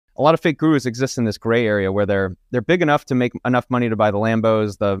a lot of fake gurus exist in this gray area where they're big enough to make enough money to buy the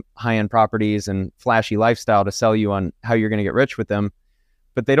Lambos, the high-end properties, and flashy lifestyle to sell you on how you're going to get rich with them.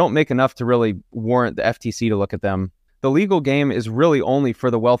 But they don't make enough to really warrant the FTC to look at them. The legal game is really only for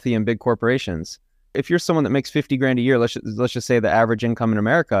the wealthy and big corporations. If you're someone that makes 50 grand a year, let's just say the average income in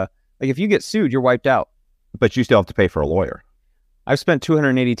America, like if you get sued, you're wiped out. But you still have to pay for a lawyer. I've spent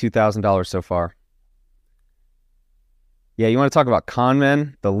 $282,000 so far. Yeah, you want to talk about con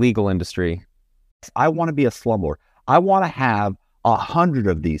men? The legal industry. I want to be a slumlord. I want to have 100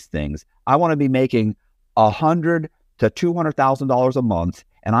 of these things. I want to be making $100,000 to $200,000 a month,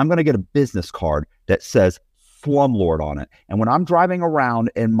 and I'm going to get a business card that says slumlord on it. And when I'm driving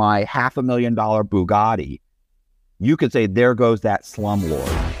around in my $500,000 Bugatti, you could say, there goes that slumlord.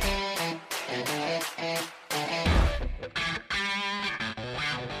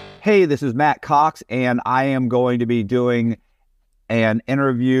 Hey, this is Matt Cox, and I am going to be doing an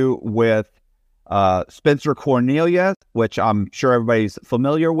interview with Spencer Cornelia, which I'm sure everybody's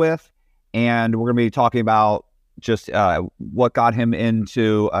familiar with. And we're going to be talking about just what got him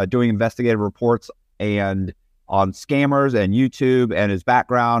into doing investigative reports and on scammers and YouTube and his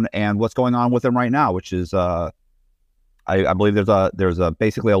background and what's going on with him right now, which is I believe there's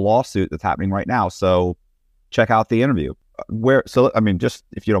basically a lawsuit that's happening right now. So check out the interview. Just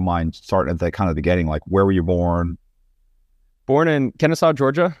if you don't mind starting at the kind of beginning, like where were you born? Born in Kennesaw,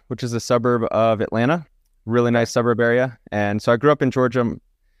 Georgia, which is a suburb of Atlanta, really nice suburb area. And so I grew up in Georgia,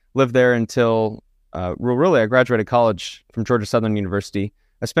 lived there until, I graduated college from Georgia Southern University.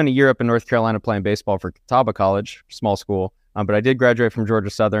 I spent a year up in North Carolina playing baseball for Catawba College, small school. But I did graduate from Georgia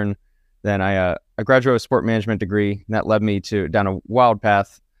Southern. Then I graduated with a sport management degree, and that led me down a wild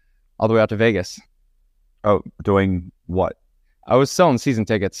path all the way out to Vegas. Oh, doing what? I was selling season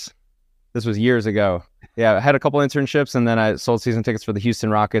tickets. This was years ago. Yeah, I had a couple internships, and then I sold season tickets for the Houston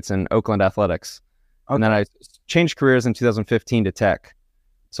Rockets and Oakland Athletics. Okay. And then I changed careers in 2015 to tech.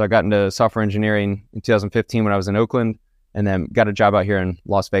 So I got into software engineering in 2015 when I was in Oakland, and then got a job out here in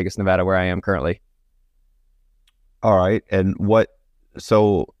Las Vegas, Nevada, where I am currently. All right. And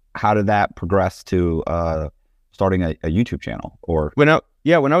how did that progress to starting a YouTube channel? Or when I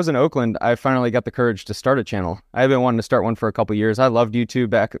was in Oakland, I finally got the courage to start a channel. I had been wanting to start one for a couple of years. I loved YouTube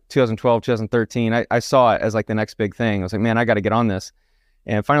back 2012, 2013. I saw it as like the next big thing. I was like, man, I got to get on this.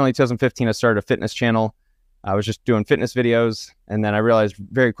 And finally, 2015, I started a fitness channel. I was just doing fitness videos. And then I realized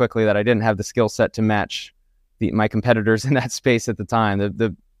very quickly that I didn't have the skill set to match my competitors in that space at the time.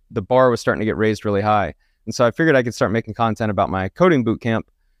 The bar was starting to get raised really high. And so I figured I could start making content about my coding boot camp.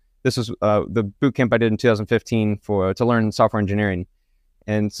 This was the boot camp I did in 2015 to learn software engineering.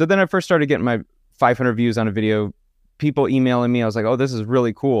 And so then I first started getting my 500 views on a video, people emailing me. I was like, oh, this is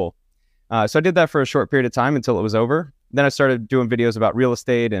really cool. So I did that for a short period of time until it was over. Then I started doing videos about real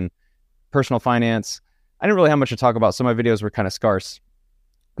estate and personal finance. I didn't really have much to talk about, so my videos were kind of scarce.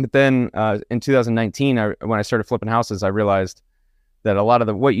 But then in 2019, when I started flipping houses, I realized that a lot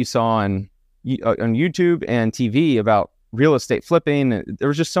of what you saw on YouTube and TV about real estate flipping, there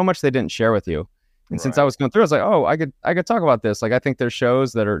was just so much they didn't share with you. And Since I was going through, I was like, oh, I could talk about this. Like, I think there's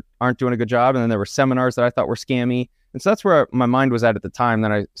shows that aren't doing a good job. And then there were seminars that I thought were scammy. And so that's where my mind was at the time.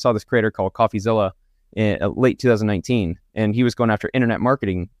 Then I saw this creator called CoffeeZilla in late 2019. And he was going after internet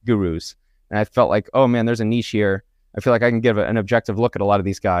marketing gurus. And I felt like, oh man, there's a niche here. I feel like I can give an objective look at a lot of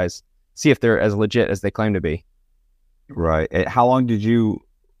these guys, see if they're as legit as they claim to be. Right. And how long did you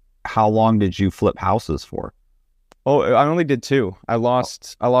flip houses for? Oh, I only did 2. I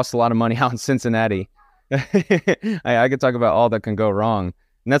lost a lot of money out in Cincinnati. I could talk about all that can go wrong.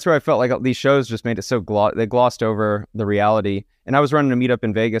 And that's where I felt like these shows just made it so they glossed over the reality. And I was running a meetup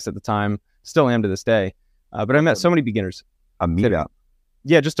in Vegas at the time, still am to this day. But I met so many beginners. A meetup?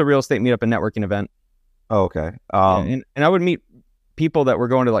 Yeah, just a real estate meetup, a networking event. Oh, okay. And I would meet people that were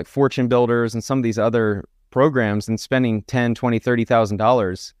going to like Fortune Builders and some of these other programs and spending $10,000, $20,000,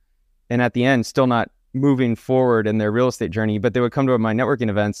 $30,000. And at the end, still not moving forward in their real estate journey, but they would come to my networking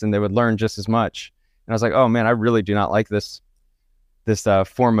events and they would learn just as much. And I was like, oh man, I really do not like this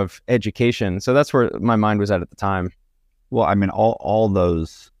form of education. So that's where my mind was at the time. Well, I mean, all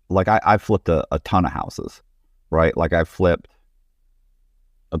those, like I flipped a ton of houses, right? Like I flipped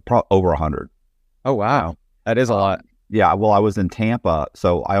over 100. Oh, wow. That is a lot. Yeah. Well, I was in Tampa,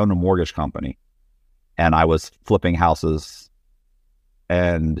 so I own a mortgage company and I was flipping houses,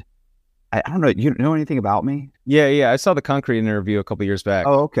 and I don't know. You know anything about me? Yeah. I saw the concrete interview a couple years back.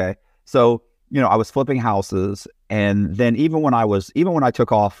 Oh, okay. So, I was flipping houses, and then even when I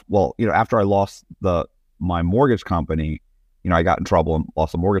took off, well, after I lost my mortgage company, I got in trouble and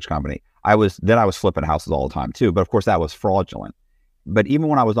lost the mortgage company. I was flipping houses all the time too, but of course that was fraudulent. but even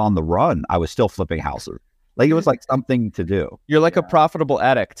when I was on the run, I was still flipping houses. Like it was like something to do. You're like a profitable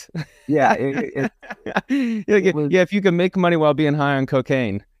addict. Yeah. If you can make money while being high on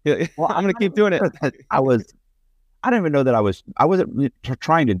cocaine, well, I'm going to keep doing it. I don't even know that I wasn't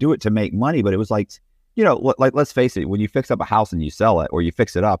trying to do it to make money, but it was like, like, let's face it, when you fix up a house and you sell it, or you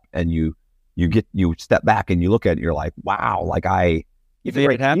fix it up and you step back and you look at it, you're like, wow, like it's a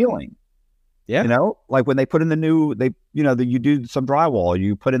great feeling. Yeah. Like when they put in the new, you do some drywall,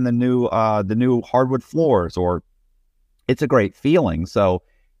 you put in the new hardwood floors, or it's a great feeling. So,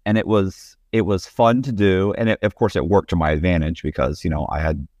 and it was fun to do. And of course it worked to my advantage because,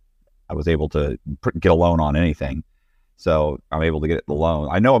 I was able to get a loan on anything. So I'm able to get the loan.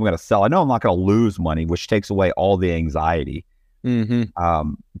 I know I'm going to sell. I know I'm not going to lose money, which takes away all the anxiety.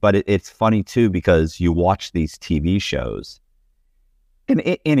 Mm-hmm. But it's funny too, because you watch these TV shows,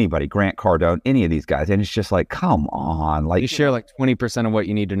 and anybody, Grant Cardone, any of these guys, and it's just like, come on, like you share like 20% of what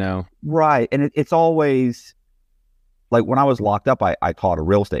you need to know, right? And it's always like when I was locked up, I taught a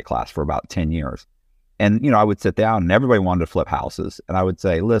real estate class for about 10 years, and I would sit down and everybody wanted to flip houses, and I would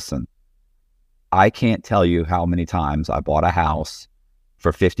say, listen, I can't tell you how many times I bought a house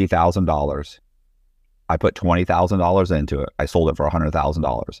for $50,000. I put $20,000 into it. I sold it for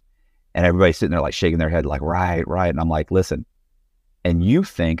 $100,000. And everybody's sitting there like shaking their head like, right. And I'm like, listen, and you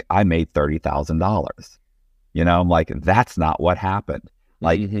think I made $30,000. I'm like, that's not what happened.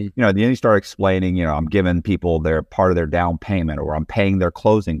 Like, then you start explaining, I'm giving people their part of their down payment, or I'm paying their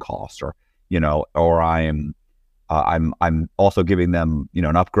closing costs, or, or I'm also giving them,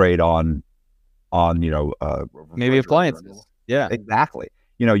 an upgrade on maybe appliances. Yeah, exactly.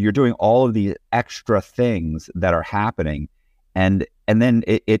 You're doing all of these extra things that are happening, and then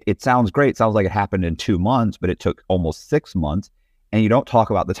it sounds great. It sounds like it happened in 2 months, but it took almost 6 months. And you don't talk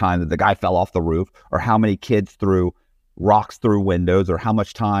about the time that the guy fell off the roof, or how many kids threw rocks through windows, or how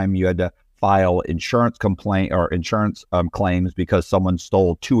much time you had to file insurance complaint or insurance claims because someone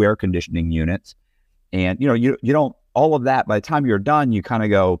stole 2 air conditioning units. And you don't, all of that, by the time you're done, you kind of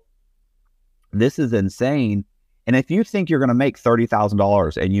go, this is insane. And if you think you're going to make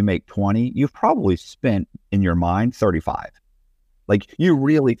 $30,000 and you make 20, you've probably spent in your mind 35. Like you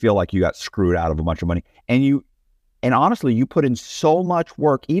really feel like you got screwed out of a bunch of money. And honestly, you put in so much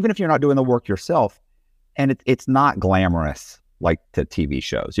work, even if you're not doing the work yourself, and it's not glamorous like to TV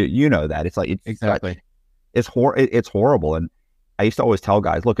shows. You know that. It's like, exactly. It's horrible. And I used to always tell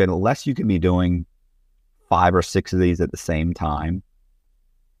guys, look, unless you can be doing 5 or 6 of these at the same time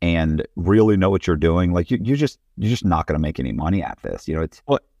and really know what you're doing, like you're just not going to make any money at this.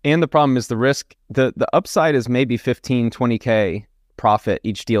 And the problem is the risk. The upside is maybe 15, 20K profit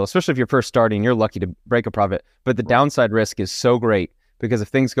each deal, especially if you're first starting. You're lucky to break a profit, but the downside risk is so great, because if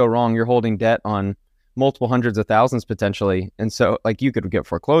things go wrong, you're holding debt on multiple hundreds of thousands potentially. And so like you could get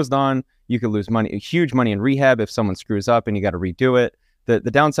foreclosed on, you could lose money, huge money in rehab if someone screws up and you got to redo it. The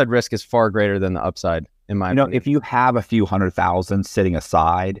downside risk is far greater than the upside, in my opinion. If you have a few $100,000 sitting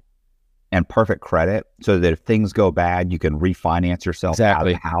aside and perfect credit, so that if things go bad, you can refinance yourself out of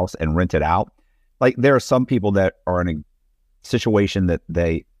the house and rent it out. Like there are some people that are in a situation that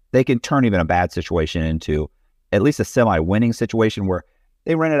they can turn even a bad situation into at least a semi-winning situation, where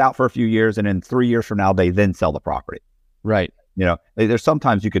they rent it out for a few years, and in 3 years from now, they then sell the property. Right. There's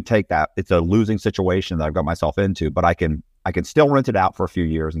sometimes you could take that. It's a losing situation that I've got myself into, but I can still rent it out for a few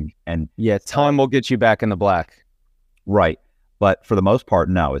years and yeah, time will get you back in the black. Right. But for the most part,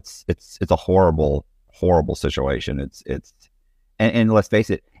 no, it's a horrible situation. And let's face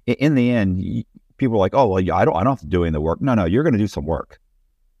it, in the end, people are like, oh, well, I don't have to do any of the work. No, you're going to do some work.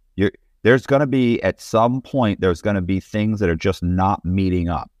 There's going to be, at some point, there's going to be things that are just not meeting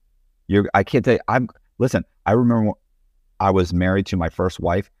up. I can't tell you. Listen, I remember when I was married to my first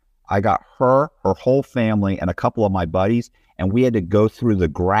wife, I got her whole family, and a couple of my buddies, and we had to go through the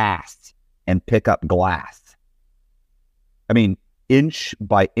grass and pick up glass. I mean, inch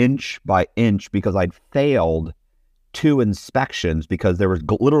by inch by inch, because I'd failed 2 inspections, because there was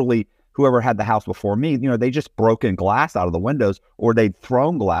literally, whoever had the house before me, they just broken glass out of the windows, or they'd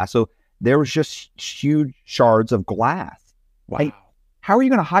thrown glass. So there was just huge shards of glass. Wow. Hey, how are you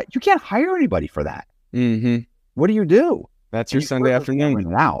going to hire? You can't hire anybody for that. Mm-hmm. What do you do? That's your Sunday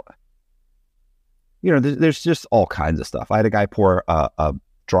afternoon. Out. There's just all kinds of stuff. I had a guy pour a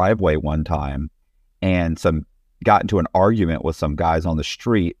driveway one time, and got into an argument with some guys on the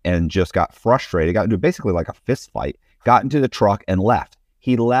street, and just got frustrated. Got into basically like a fist fight. Got into the truck and left.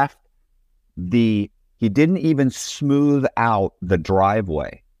 He left. He didn't even smooth out the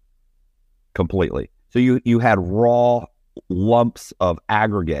driveway completely. So you had raw lumps of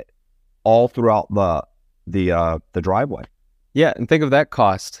aggregate all throughout the driveway. Yeah, and think of that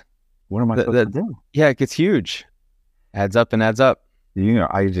cost. What am I supposed to do? Yeah, it gets huge. Adds up and adds up.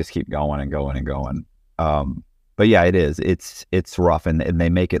 I just keep going and going and going. But yeah, it is. It's rough, and they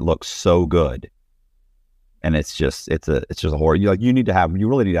make it look so good. And it's just a horror. You really need to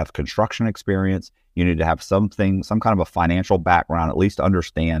have construction experience. You need to have some kind of a financial background, at least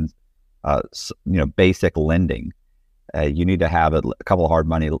understand, basic lending. You need to have a couple of hard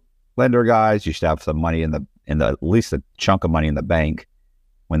money lender guys. You should have some money in the at least a chunk of money in the bank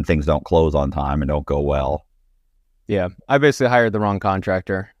when things don't close on time and don't go well. Yeah, I basically hired the wrong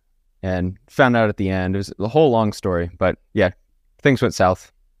contractor and found out at the end. It was a whole long story, but yeah, things went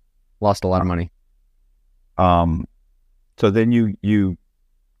south. Lost a lot of money. So then you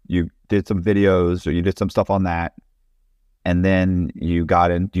did some videos, or you did some stuff on that, and then you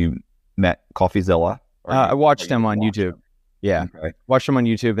met CoffeeZilla. I watched him on YouTube. Yeah, okay. Watched him on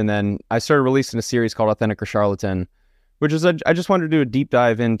YouTube, and then I started releasing a series called Authentic or Charlatan, which is I just wanted to do a deep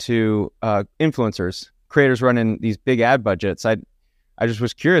dive into influencers, creators running these big ad budgets. I just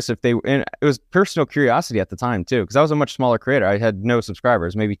was curious and it was personal curiosity at the time too, because I was a much smaller creator. I had no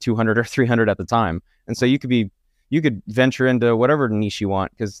subscribers, maybe 200 or 300 at the time. And so you could venture into whatever niche you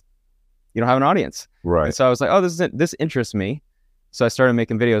want because you don't have an audience. Right. And so I was like, oh, this interests me. So I started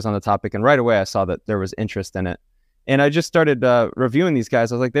making videos on the topic, and right away I saw that there was interest in it. And I just started reviewing these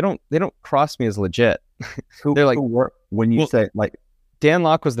guys. I was like, they don't cross me as legit. They're like, when you say like, Dan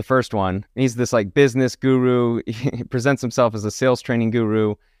Lok was the first one. He's this like business guru. He presents himself as a sales training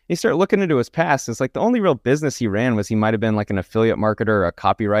guru. You start looking into his past. It's like the only real business he ran was he might have been like an affiliate marketer or a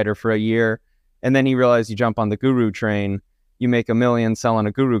copywriter for a year. And then he realized you jump on the guru train, you make $1 million selling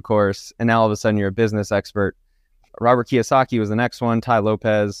a guru course, and now all of a sudden you're a business expert. Robert Kiyosaki was the next one, Tai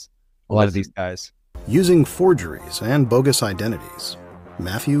Lopez, a lot of these guys. Using forgeries and bogus identities,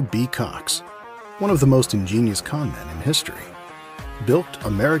 Matthew B. Cox, one of the most ingenious con men in history, built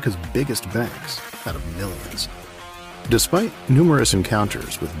America's biggest banks out of millions. Despite numerous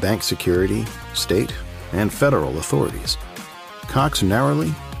encounters with bank security, state, and federal authorities, Cox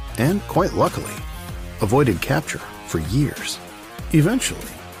narrowly, and quite luckily, avoided capture for years. Eventually,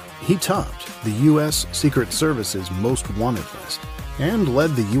 he topped the U.S. Secret Service's most wanted list and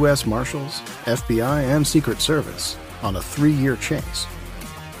led the U.S. Marshals, FBI, and Secret Service on a 3-year chase,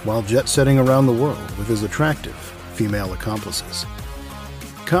 while jet-setting around the world with his attractive female accomplices.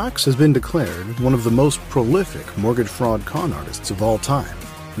 Cox has been declared one of the most prolific mortgage fraud con artists of all time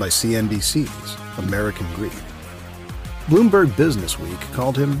by CNBC's American Greed. Bloomberg Businessweek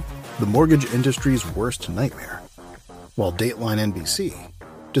called him the mortgage industry's worst nightmare, while Dateline NBC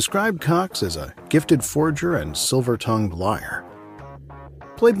described Cox as a gifted forger and silver-tongued liar.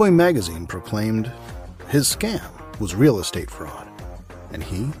 Playboy magazine proclaimed his scam was real estate fraud, and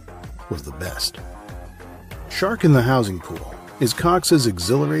he was the best. Shark in the Housing Pool is Cox's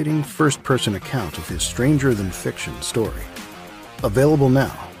exhilarating first-person account of his stranger-than-fiction story. Available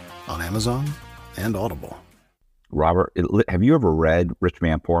now on Amazon and Audible. Robert, have you ever read Rich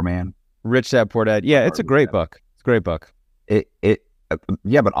Man, Poor Man? Rich Dad, Poor Dad. Yeah, it's a great book. It's a great book.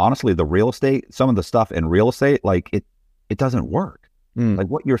 Yeah, but honestly, some of the stuff in real estate, like it doesn't work. Like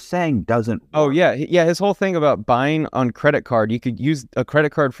what you're saying doesn't work. Oh yeah. His whole thing about buying on credit card, you could use a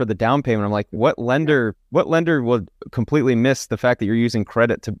credit card for the down payment. I'm like, what lender would completely miss the fact that you're using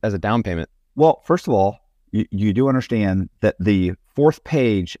credit as a down payment? Well, first of all, you do understand that the fourth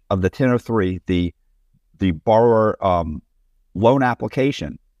page of the 1003, the borrower loan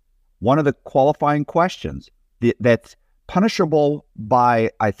application, one of the qualifying questions that's punishable by,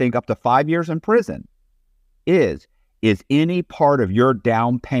 I think, up to 5 years in prison is any part of your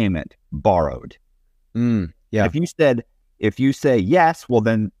down payment borrowed? Yeah. If you say yes, well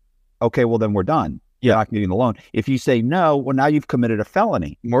then we're done. Yeah. You're not getting the loan. If you say no, well, now you've committed a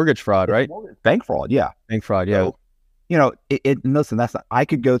felony. Mortgage fraud, right? Bank fraud, yeah. Bank fraud, yeah. So, listen,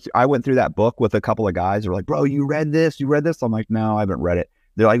 I went through that book with a couple of guys who were like, bro, you read this? I'm like, no, I haven't read it.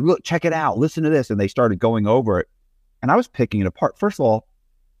 They're like, look, check it out. Listen to this. And they started going over it. And I was picking it apart. First of all,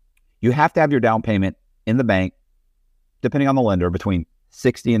 you have to have your down payment in the bank, depending on the lender, between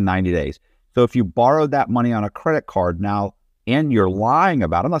 60 and 90 days. So if you borrowed that money on a credit card now and you're lying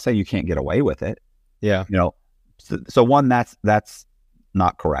about it, I'm not saying you can't get away with it. Yeah. So one, that's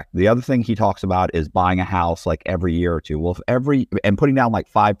not correct. The other thing he talks about is buying a house like every year or two. Well, and putting down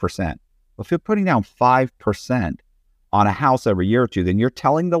like 5%. Well, if you're putting down 5% on a house every year or two, then you're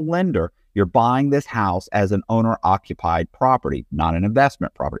telling the lender you're buying this house as an owner-occupied property, not an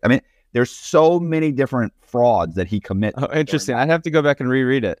investment property. I mean, there's so many different frauds that he commits. Oh, interesting. I'd have to go back and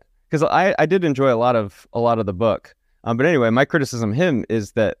reread it because I did enjoy a lot of the book. But anyway, my criticism of him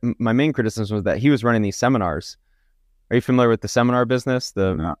is that my main criticism was that he was running these seminars Are you familiar with the seminar business?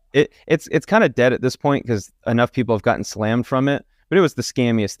 No. It's kind of dead at this point because enough people have gotten slammed from it. But it was the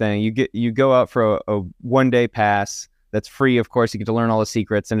scammiest thing. You go out for a 1-day pass that's free. Of course, you get to learn all the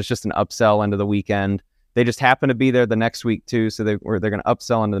secrets, and it's just an upsell into the weekend. They just happen to be there the next week too, so they're going to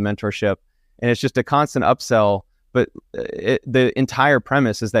upsell into the mentorship, and it's just a constant upsell. But the entire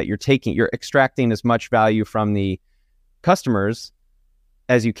premise is that you're extracting as much value from the customers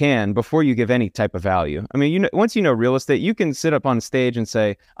as you can before you give any type of value. I mean, once you know real estate, you can sit up on stage and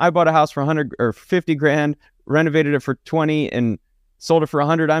say, I bought a house for 100 or 50 grand, renovated it for 20 and sold it for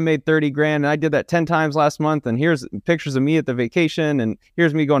 100. I made 30 grand. And I did that 10 times last month. And here's pictures of me at the vacation. And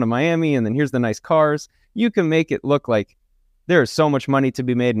here's me going to Miami. And then here's the nice cars. You can make it look like there is so much money to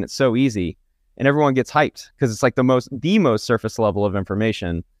be made and it's so easy. And everyone gets hyped because it's like the most surface level of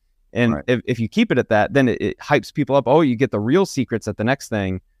information. And Right. if you keep it at that, then it hypes people up. Oh, you get the real secrets at the next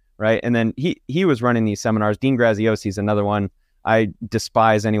thing, right? And then he was running these seminars. Dean Graziosi is another one. I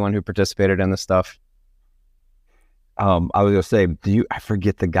despise anyone who participated in this stuff. I was gonna say, I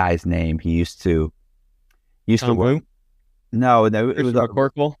forget the guy's name. He used to Tom work. Woo? No, it was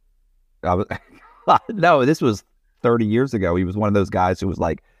McCorkle. no, this was 30 years ago. He was one of those guys who was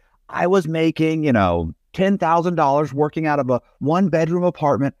like, I was making, $10,000 working out of a 1-bedroom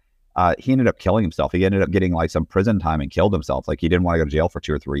apartment. He ended up killing himself. He ended up getting like some prison time and killed himself. Like he didn't want to go to jail for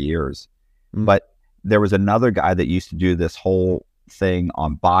 2 or 3 years. Mm. But there was another guy that used to do this whole thing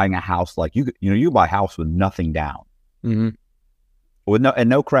on buying a house. Like you buy a house with nothing down, Mm-hmm. with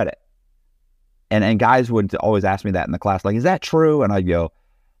no credit. And guys would always ask me that in the class, like, is that true? And I'd go,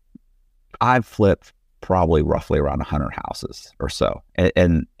 I've flipped probably roughly around 100 houses or so.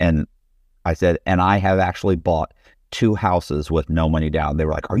 And I said, and I have actually bought 2 houses with no money down. They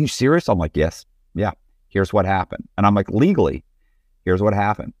were like, are you serious? I'm like, yes. Yeah. Here's what happened. And I'm like, legally, here's what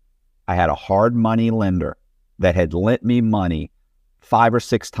happened. I had a hard money lender that had lent me money 5 or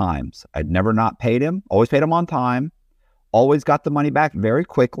 6 times. I'd never not paid him, always paid him on time, always got the money back very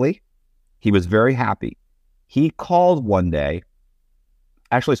quickly. He was very happy. He called one day,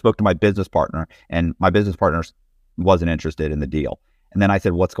 actually spoke to my business partner, and my business partner wasn't interested in the deal. And then I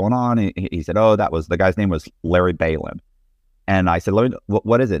said, what's going on? And he said, oh, the guy's name was Larry Balin. And I said,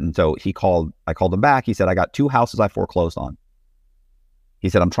 what is it? And so I called him back. He said, I got 2 houses I foreclosed on. He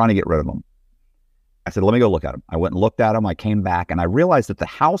said, I'm trying to get rid of them. I said, let me go look at them. I went and looked at them. I came back and I realized that the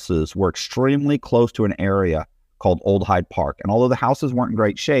houses were extremely close to an area called Old Hyde Park. And although the houses weren't in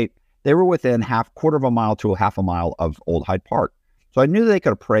great shape, they were within quarter of a mile to a half a mile of Old Hyde Park. So I knew they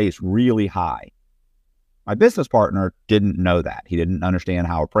could appraise really high. My business partner didn't know that. He didn't understand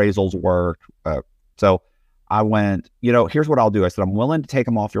how appraisals work. So I went, here's what I'll do. I said, I'm willing to take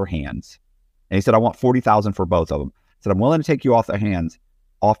them off your hands. And he said, I want $40,000 for both of them. I said, I'm willing to take you off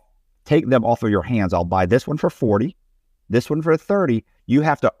take them off of your hands. I'll buy this one for 40, this one for 30. You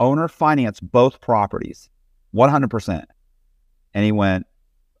have to owner finance both properties, 100%. And he went,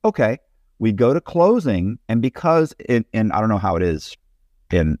 okay. We go to closing, and because I don't know how it is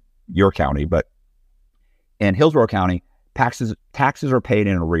in your county, but in Hillsborough County, taxes are paid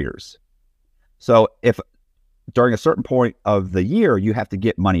in arrears. So if during a certain point of the year, you have to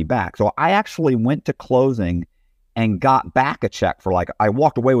get money back. So I actually went to closing and got back a check for I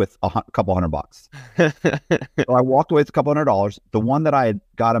walked away with a couple $100. So I walked away with a couple $100. The one that I had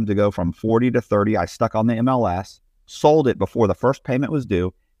got him to go from 40 to 30, I stuck on the MLS, sold it before the first payment was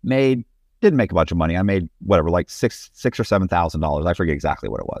due, didn't make a bunch of money. I made whatever, like $6,000 or $7,000. I forget exactly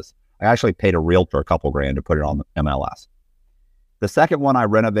what it was. I actually paid a realtor a couple grand to put it on the MLS. The second one I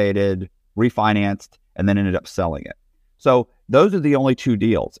renovated, refinanced, and then ended up selling it. So those are the only 2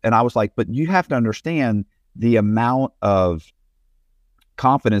 deals. And I was like, but you have to understand the amount of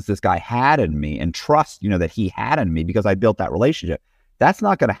confidence this guy had in me and trust, that he had in me because I built that relationship. That's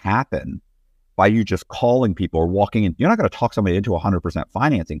not going to happen by you just calling people or walking in. You're not going to talk somebody into 100%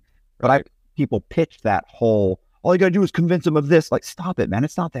 financing. But people pitch that whole, all you got to do is convince them of this. Like, stop it, man.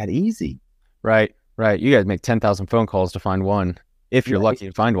 It's not that easy. Right. You guys make 10,000 phone calls to find one, if you're lucky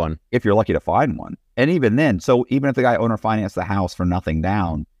to find one. If you're lucky to find one. And even then, so even if the guy owner financed the house for nothing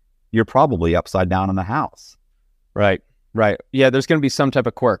down, you're probably upside down on the house. Right. Yeah, there's going to be some type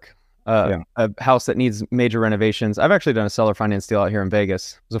of quirk. A house that needs major renovations. I've actually done a seller finance deal out here in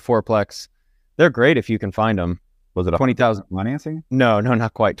Vegas. It was a 4-plex. They're great if you can find them. Was it a $20,000 financing? No,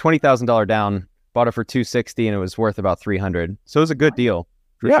 not quite. $20,000 down. Bought it for $260, and it was worth about $300. So it was a good deal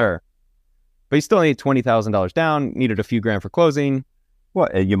for sure. But you still need $20,000 down. Needed a few grand for closing.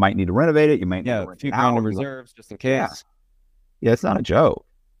 What? You might need to renovate it. You might need a few grand in reserves just in case. Yeah, it's not a joke.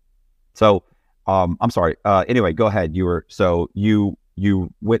 So, I'm sorry. Anyway, go ahead. You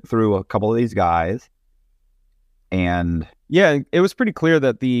went through a couple of these guys. And yeah, it was pretty clear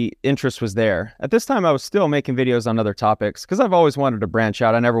that the interest was there. At this time, I was still making videos on other topics because I've always wanted to branch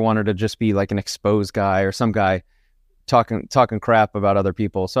out. I never wanted to just be like an exposed guy or some guy talking crap about other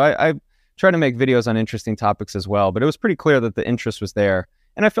people. So I tried to make videos on interesting topics as well. But it was pretty clear that the interest was there.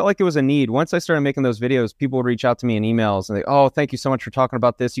 And I felt like it was a need. Once I started making those videos, people would reach out to me in emails and they, oh, thank you so much for talking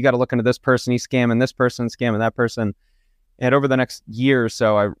about this. You got to look into this person. He's scamming this person, scamming that person. And over the next year or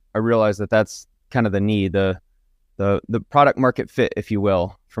so, I realized that that's kind of the need, the product market fit, if you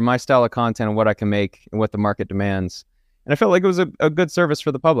will, for my style of content and what I can make and what the market demands. And I felt like it was a good service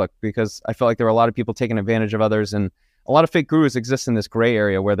for the public because I felt like there were a lot of people taking advantage of others, and a lot of fake gurus exist in this gray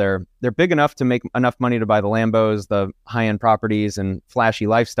area where they're big enough to make enough money to buy the Lambos, the high-end properties, and flashy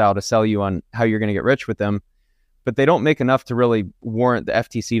lifestyle to sell you on how you're going to get rich with them, but they don't make enough to really warrant the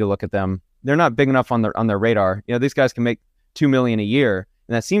FTC to look at them. They're not big enough on their radar. You know, these guys can make $2 million a year,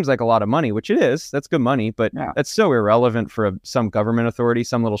 and that seems like a lot of money, which it is. That's good money, but that's so irrelevant for some government authority,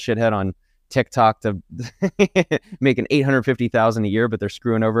 some little shithead on TikTok to making $850,000 a year, but they're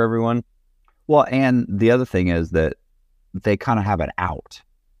screwing over everyone. Well, and the other thing is that they kind of have an out.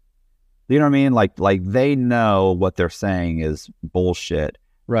 You know what I mean? Like they know what they're saying is bullshit,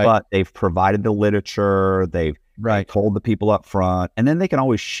 right? But they've provided the literature, they've told the people up front, and then they can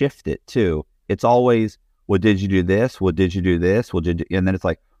always shift it too. It's always, well, did you do this? Well, did you do this? Well, did you? And then it's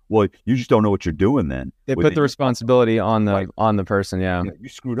like, well, you just don't know what you're doing. Then they put the responsibility on the person. Yeah, you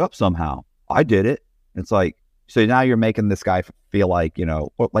screwed up somehow. I did it. It's like, so now you're making this guy feel like, you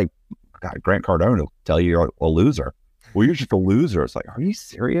know, like God, Grant Cardone will tell you you're a loser. Well, you're just a loser. It's like, are you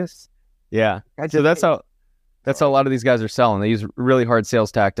serious? Yeah. So that's how a lot of these guys are selling. They use really hard sales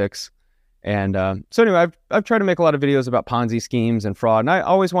tactics. And so anyway, I've tried to make a lot of videos about Ponzi schemes and fraud, and I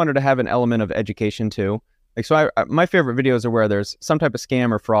always wanted to have an element of education too. Like, so my favorite videos are where there's some type of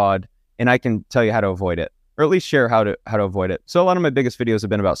scam or fraud, and I can tell you how to avoid it, or at least share how to avoid it. So a lot of my biggest videos have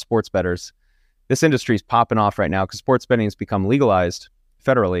been about sports bettors. This industry is popping off right now because sports betting has become legalized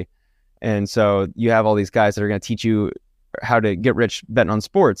federally. And so you have all these guys that are going to teach you how to get rich betting on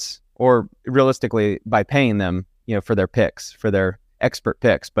sports, or realistically by paying them, you know, for their picks, for their expert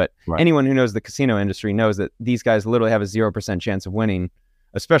picks. But anyone who knows the casino industry knows that these guys literally have a 0% chance of winning,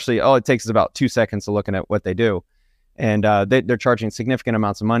 especially all it takes is about 2 seconds to looking at what they do. And they're charging significant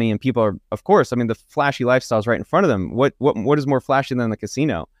amounts of money, and people are, of course, I mean, the flashy lifestyle is right in front of them. What is more flashy than the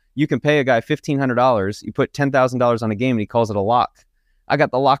casino? You can pay a guy $1,500, you put $10,000 on a game and he calls it a lock. I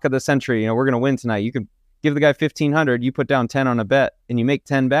got the lock of the century, you know, we're going to win tonight. You could give the guy $1,500, you put down 10 on a bet and you make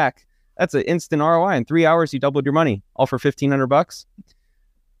 10 back. That's an instant ROI. In 3 hours, you doubled your money, all for $1,500.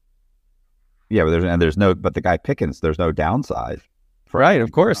 Yeah, but the guy Pickens, there's no downside. Right,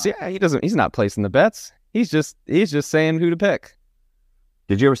 of course. Yeah, he's not placing the bets. He's just saying who to pick.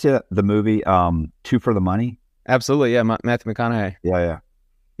 Did you ever see the movie, Two for the Money? Absolutely. Yeah. Matthew McConaughey. Yeah.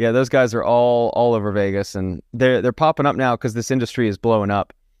 Yeah, those guys are all over Vegas, and they're popping up now because this industry is blowing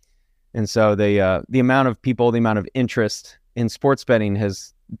up. And so the amount of people, the amount of interest in sports betting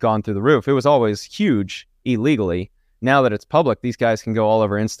has gone through the roof. It was always huge illegally. Now that it's public, these guys can go all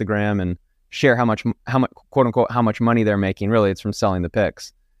over Instagram and share how much quote unquote how much money they're making. Really, it's from selling the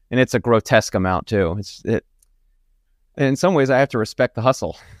picks, and it's a grotesque amount too. In some ways, I have to respect the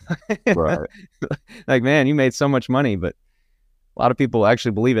hustle. Right. Like, man, you made so much money, but a lot of people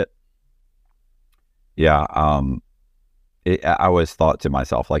actually believe it. Yeah. I always thought to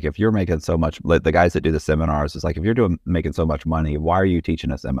myself, like, if you're making so much, like the guys that do the seminars, it's like, if you're making so much money, why are you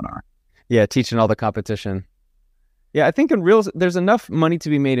teaching a seminar? Yeah, teaching all the competition. Yeah, I think there's enough money to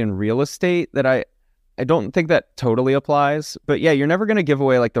be made in real estate that I don't think that totally applies. But yeah, you're never going to give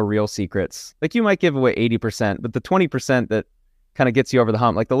away like the real secrets. Like, you might give away 80%, but the 20% that kind of gets you over the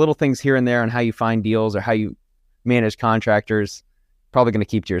hump, like the little things here and there on how you find deals or how you manage contractors, probably going to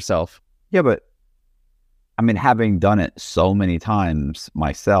keep to yourself. Yeah, but I mean, having done it so many times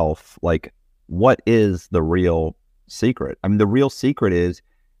myself, like, what is the real secret? I mean, the real secret is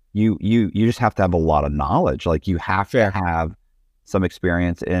you just have to have a lot of knowledge. Like, you have to have some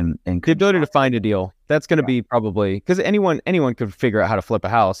experience in the ability to find a deal. That's going to be probably, because anyone could figure out how to flip a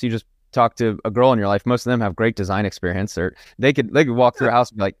house. You just talk to a girl in your life. Most of them have great design experience, or they could walk through a house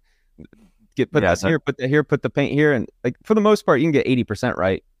and be like, put this here, put that here, put the paint here, and like, for the most part, you can get 80%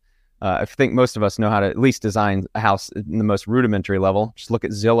 right. I think most of us know how to at least design a house in the most rudimentary level. Just look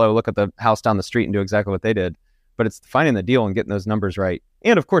at Zillow, look at the house down the street, and do exactly what they did. But it's finding the deal and getting those numbers right,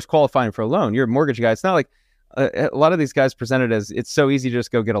 and of course qualifying for a loan. You're a mortgage guy. It's not like a lot of these guys present it as it's so easy to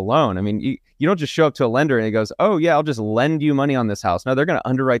just go get a loan. I mean, you don't just show up to a lender and he goes, oh yeah, I'll just lend you money on this house. No, they're going to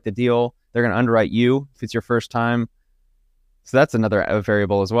underwrite the deal. They're going to underwrite you if it's your first time. So that's another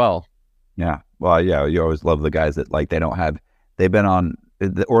variable as well. Yeah. Well, yeah, you always love the guys that like they've been on,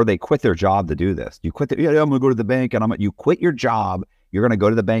 or they quit their job to do this. You quit, I'm going to go to the bank and you quit your job. You're going to go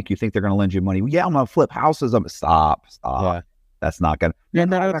to the bank. You think they're going to lend you money. Yeah, I'm going to flip houses. Stop. Yeah. That's not going to, Yeah,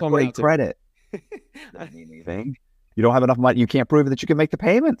 not that's all great credit. Doesn't mean anything. You don't have enough money. You can't prove that you can make the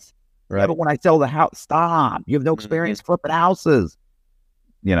payments. Right. Yeah, but when I sell the house, stop. You have no experience flipping houses.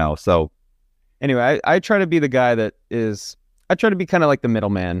 So. Anyway, I try to be the guy I try to be kind of like the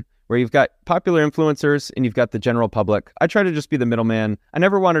middleman, where you've got popular influencers and you've got the general public. I try to just be the middleman. I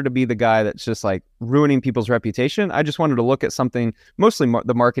never wanted to be the guy that's just like ruining people's reputation. I just wanted to look at something, mostly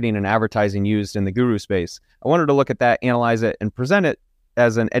the marketing and advertising used in the guru space. I wanted to look at that, analyze it, and present it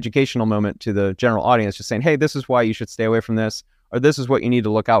as an educational moment to the general audience, just saying, hey, this is why you should stay away from this, or this is what you need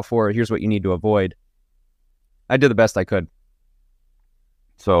to look out for, or here's what you need to avoid. I did the best I could.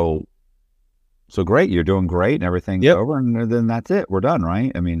 So great. You're doing great and everything's over, and then that's it. We're done,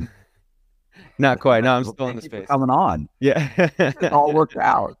 right? I mean, not quite. No, I'm still in the space. Coming on. Yeah. It all worked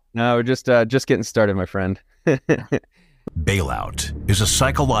out. No, we're just getting started, my friend. Bailout is a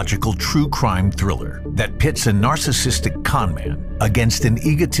psychological true crime thriller that pits a narcissistic conman against an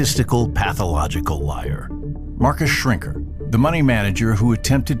egotistical, pathological liar. Marcus Schrinker, the money manager who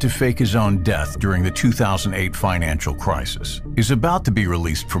attempted to fake his own death during the 2008 financial crisis, is about to be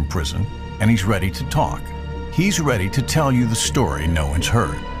released from prison, and he's ready to talk. He's ready to tell you the story no one's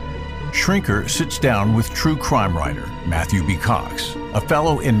heard. Schrinker sits down with true crime writer Matthew B. Cox, a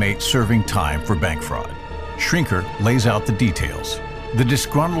fellow inmate serving time for bank fraud. Schrinker lays out the details: the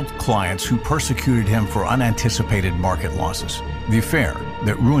disgruntled clients who persecuted him for unanticipated market losses, the affair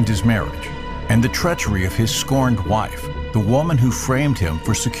that ruined his marriage, and the treachery of his scorned wife, the woman who framed him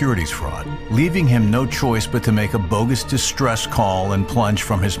for securities fraud, leaving him no choice but to make a bogus distress call and plunge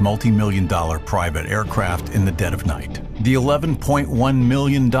from his multi-million-dollar private aircraft in the dead of night. The $11.1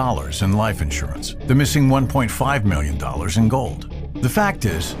 million in life insurance, the missing $1.5 million in gold. The fact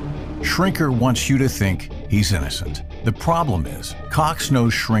is, Schrinker wants you to think he's innocent. The problem is, Cox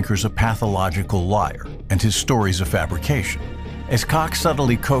knows Schrinker's a pathological liar, and his story's a fabrication. As Cox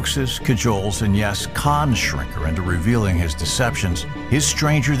subtly coaxes, cajoles, and yes, cons Schrinker into revealing his deceptions, his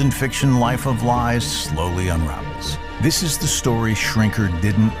stranger-than-fiction life of lies slowly unravels. This is the story Schrinker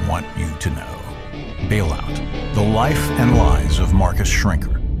didn't want you to know. Bailout: The Life and Lies of Marcus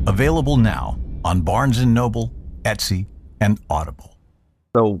Schrinker. Available now on Barnes & Noble, Etsy, and Audible.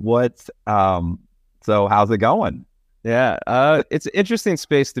 So so how's it going? Yeah, it's an interesting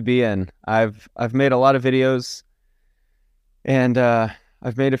space to be in. I've made a lot of videos, and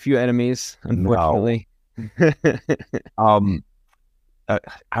I've made a few enemies, unfortunately. No.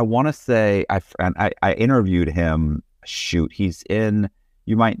 I want to say I interviewed him. Shoot, he's in.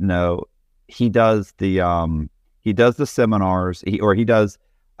 You might know. He does the seminars. He does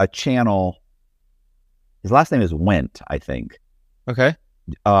a channel. His last name is Went, I think. Okay.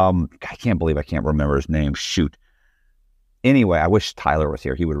 I can't believe I can't remember his name. Shoot. Anyway, I wish Tyler was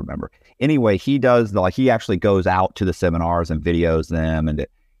here. He would remember. Anyway, he does he actually goes out to the seminars and videos them, and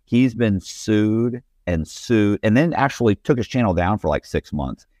he's been sued, and then actually took his channel down for like 6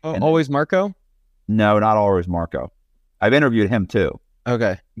 months. Oh, always Marco? No, not always Marco. I've interviewed him too.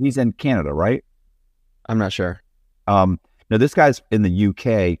 Okay. He's in Canada, right? I'm not sure. No, this guy's in the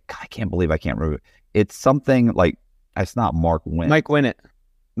UK. God, I can't believe I can't remember. It's something like, it's not Mark Wynn. Mike Winnett.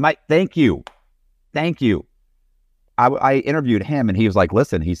 Mike, thank you. I interviewed him, and he was like,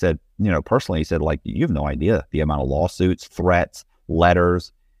 listen, he said, personally, he said, like, you have no idea the amount of lawsuits, threats,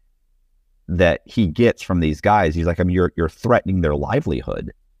 letters that he gets from these guys. He's like, I mean, you're threatening their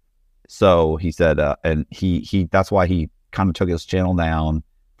livelihood. So he said, and he that's why he kind of took his channel down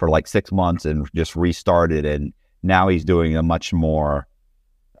for like 6 months and just restarted. And now he's doing a much more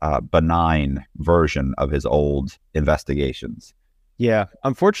benign version of his old investigations. Yeah,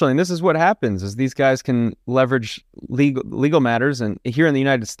 unfortunately, and this is what happens: is these guys can leverage legal matters, and here in the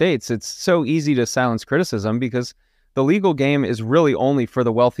United States, it's so easy to silence criticism because the legal game is really only for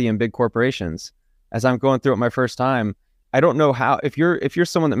the wealthy and big corporations. As I'm going through it my first time, I don't know how. If you're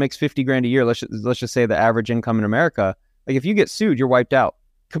someone that makes $50,000 a year, let's just say the average income in America, like if you get sued, you're wiped out,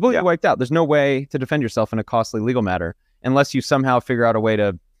 completely wiped out. There's no way to defend yourself in a costly legal matter unless you somehow figure out a way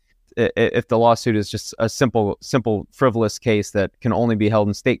to. If the lawsuit is just a simple, frivolous case that can only be held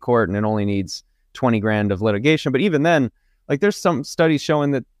in state court and it only needs $20,000 of litigation. But even then, like there's some studies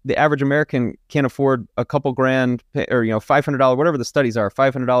showing that the average American can't afford a couple grand or, $500, whatever the studies are,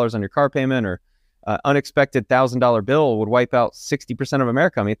 $500 on your car payment, or unexpected $1,000 bill would wipe out 60% of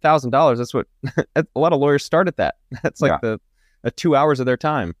America. I mean, $1,000, that's what a lot of lawyers start at that. That's like the 2 hours of their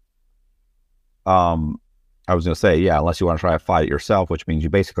time. I I was going to say, yeah, unless you want to try to fight it yourself, which means you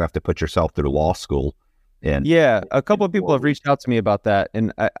basically have to put yourself through law school. And yeah, a couple of people have reached out to me about that,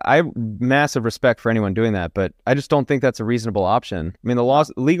 and I have massive respect for anyone doing that, but I just don't think that's a reasonable option. I mean,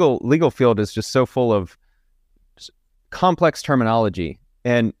 the legal field is just so full of complex terminology,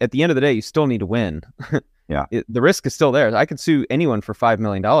 and at the end of the day, you still need to win. Yeah, the risk is still there. I could sue anyone for $5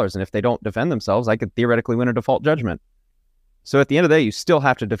 million, and if they don't defend themselves, I could theoretically win a default judgment. So at the end of the day, you still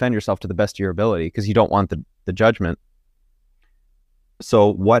have to defend yourself to the best of your ability because you don't want the judgment.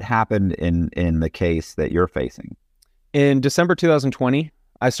 So what happened in the case that you're facing? In December 2020,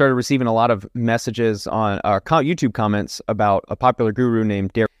 I started receiving a lot of messages on our YouTube comments about a popular guru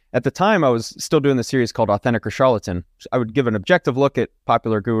named Derek. At the time, I was still doing the series called Authentic or Charlatan. I would give an objective look at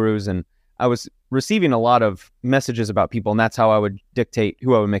popular gurus, and I was receiving a lot of messages about people, and that's how I would dictate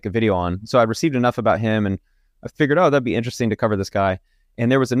who I would make a video on. So I received enough about him, and I figured, oh, that'd be interesting to cover this guy.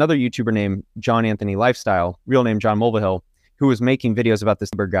 And there was another YouTuber named John Anthony Lifestyle, real name John Mulvihill, who was making videos about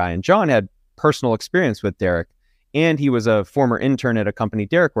this guy. And John had personal experience with Derek, and he was a former intern at a company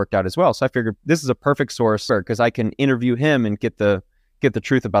Derek worked out as well. So I figured this is a perfect source because I can interview him and get the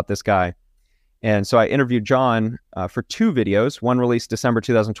truth about this guy. And so I interviewed John for 2 videos, one released December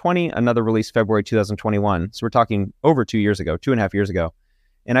 2020, another released February 2021. So we're talking over 2 years ago, 2.5 years ago.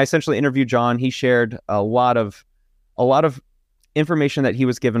 And I essentially interviewed John. He shared a lot of information that he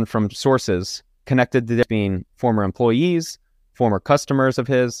was given from sources connected to being former employees, former customers of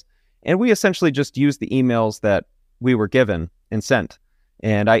his. And we essentially just used the emails that we were given and sent.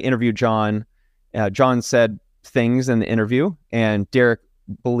 And I interviewed John. John said things in the interview, and Derek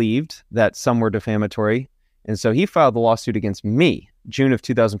believed that some were defamatory. And so he filed the lawsuit against me, June of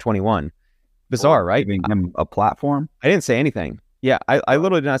 2021. Bizarre, right? Giving him a platform? I didn't say anything. Yeah, I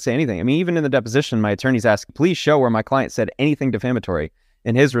literally did not say anything. I mean, even in the deposition, my attorneys asked, please show where my client said anything defamatory.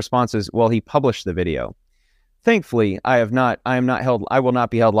 And his response is, well, he published the video. Thankfully, I will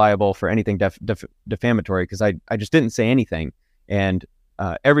not be held liable for anything defamatory because I just didn't say anything. And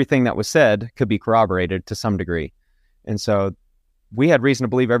everything that was said could be corroborated to some degree. And so we had reason to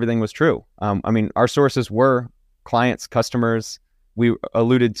believe everything was true. I mean, our sources were clients, customers. We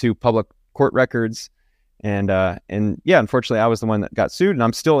alluded to public court records. And yeah, unfortunately, I was the one that got sued, and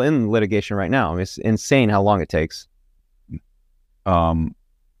I'm still in litigation right now. I mean, it's insane how long it takes. I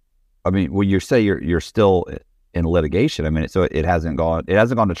mean, when you say you're still in litigation, I mean, so it hasn't gone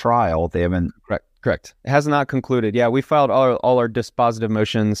to trial. They haven't. Correct. It has not concluded. Yeah, we filed all our dispositive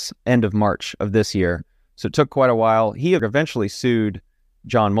motions end of March of this year, so it took quite a while. He eventually sued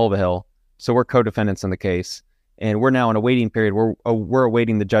John Mulvihill, so we're co-defendants in the case. And we're now in a waiting period. We're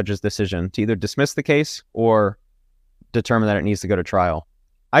awaiting the judge's decision to either dismiss the case or determine that it needs to go to trial.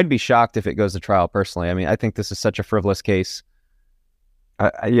 I'd be shocked if it goes to trial personally. I mean, I think this is such a frivolous case.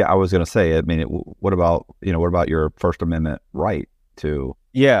 Yeah, I was going to say, I mean, what about your First Amendment right to?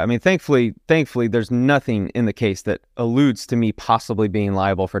 Yeah, I mean, thankfully, there's nothing in the case that alludes to me possibly being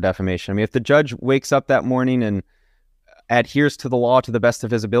liable for defamation. I mean, if the judge wakes up that morning and adheres to the law to the best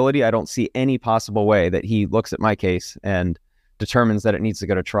of his ability, I don't see any possible way that he looks at my case and determines that it needs to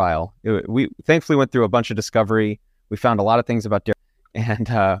go to trial. We thankfully went through a bunch of discovery. We found a lot of things about Derek,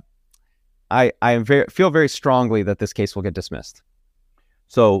 and I feel very strongly that this case will get dismissed.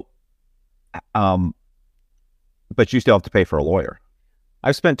 So, but you still have to pay for a lawyer.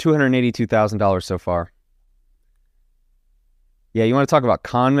 I've spent $282,000 so far. Yeah, you want to talk about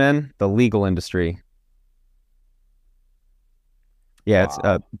con men? The legal industry. Yeah, It's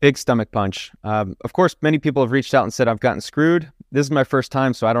a big stomach punch. Of course, many people have reached out and said, I've gotten screwed. This is my first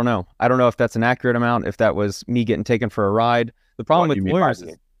time, so I don't know. I don't know if that's an accurate amount, if that was me getting taken for a ride. The problem with lawyers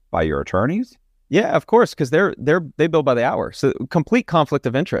is... By your attorneys? Yeah, of course, because they bill by the hour. So complete conflict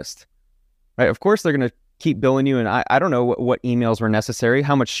of interest, right? Of course, they're going to keep billing you. And I don't know what emails were necessary,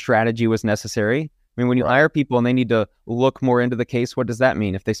 how much strategy was necessary. I mean, when you hire people and they need to look more into the case, what does that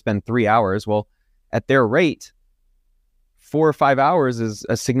mean? If they spend 3 hours, well, at their rate, 4 or 5 hours is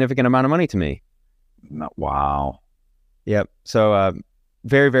a significant amount of money to me. Wow. Yep. So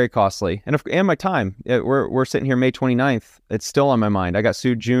very, very costly. And my time. We're sitting here May 29th. It's still on my mind. I got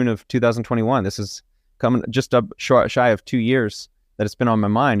sued June of 2021. This is coming just up shy of 2 years that it's been on my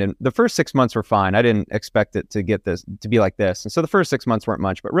mind. And the first 6 months were fine. I didn't expect it to be like this. And so the first 6 months weren't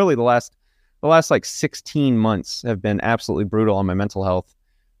much, but really the last like 16 months have been absolutely brutal on my mental health.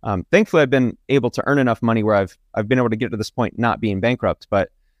 Thankfully, I've been able to earn enough money where I've been able to get to this point not being bankrupt.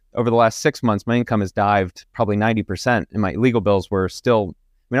 But over the last 6 months, my income has dived probably 90%, and my legal bills were still.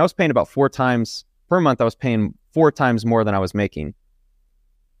 I mean, I was paying about 4 times per month. I was paying 4 times more than I was making.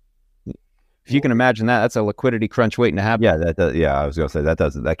 If you can imagine that, that's a liquidity crunch waiting to happen. Yeah, I was going to say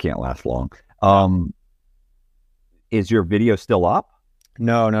that can't last long. Is your video still up?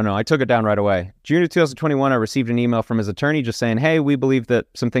 No. I took it down right away. June of 2021, I received an email from his attorney just saying, hey, we believe that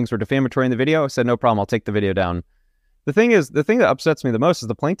some things were defamatory in the video. I said, no problem. I'll take the video down. The thing that upsets me the most is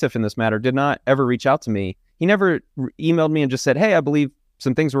the plaintiff in this matter did not ever reach out to me. He never emailed me and just said, hey, I believe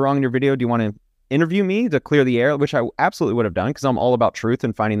some things were wrong in your video. Do you want to interview me to clear the air? Which I absolutely would have done because I'm all about truth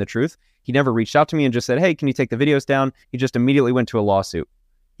and finding the truth. He never reached out to me and just said, hey, can you take the videos down? He just immediately went to a lawsuit.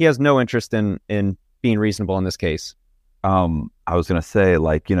 He has no interest in being reasonable in this case. I was going to say,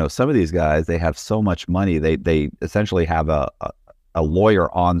 like, some of these guys, they have so much money. They essentially have a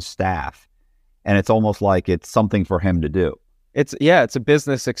lawyer on staff, and it's almost like it's something for him to do. It's a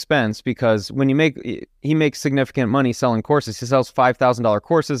business expense because when he makes significant money selling courses. He sells $5,000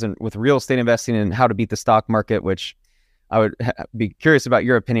 courses and with real estate investing and how to beat the stock market, which I would be curious about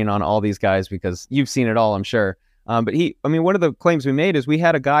your opinion on all these guys because you've seen it all, I'm sure. But one of the claims we made is we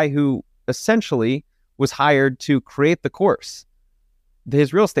had a guy who essentially was hired to create the course,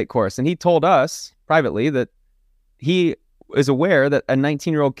 his real estate course. And he told us privately that he is aware that a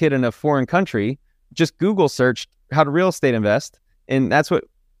 19-year-old kid in a foreign country just Google searched how to real estate invest. And that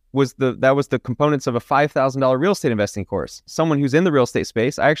was the components of a $5,000 real estate investing course. Someone who's in the real estate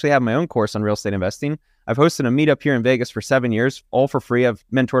space. I actually have my own course on real estate investing. I've hosted a meetup here in Vegas for 7 years, all for free. I've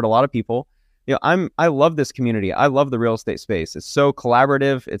mentored a lot of people. I love this community. I love the real estate space. It's so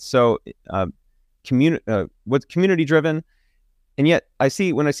collaborative. It's so community driven. And yet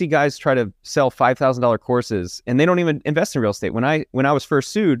when I see guys try to sell $5,000 courses and they don't even invest in real estate. When I was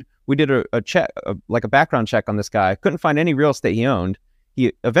first sued, we did a check, like a background check on this guy. Couldn't find any real estate he owned.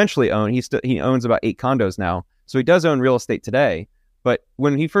 He eventually owned, he owns about 8 condos now. So he does own real estate today. But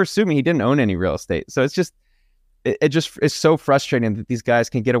when he first sued me, he didn't own any real estate. So it's just, it's so frustrating that these guys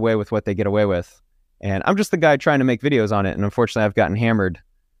can get away with what they get away with. And I'm just the guy trying to make videos on it. And unfortunately, I've gotten hammered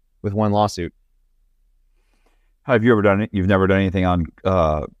with one lawsuit. Have you ever done it? You've never done anything on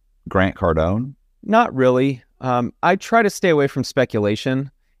Grant Cardone? Not really. I try to stay away from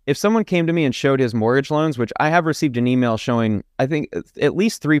speculation. If someone came to me and showed his mortgage loans, which I have received an email showing, I think at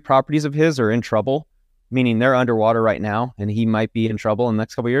least 3 properties of his are in trouble, meaning they're underwater right now and he might be in trouble in the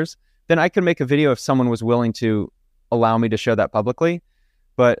next couple of years, then I could make a video if someone was willing to allow me to show that publicly.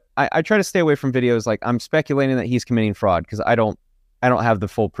 But I try to stay away from videos like I'm speculating that he's committing fraud because I don't have the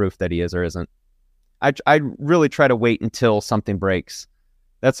full proof that he is or isn't. I really try to wait until something breaks.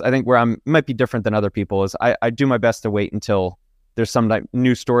 That's, I think, where might be different than other people is I do my best to wait until there's some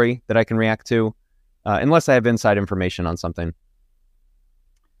new story that I can react to, unless I have inside information on something.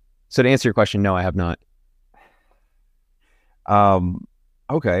 So to answer your question, no, I have not.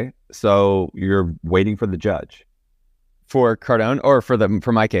 Okay. So you're waiting for the judge for Cardone or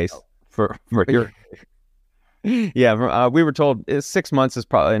for my case? For your Yeah, we were told 6 months is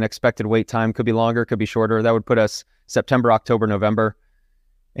probably an expected wait time. Could be longer, could be shorter. That would put us September, October, November.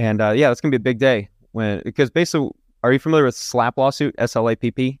 And that's going to be a big day because basically, are you familiar with SLAPP lawsuit,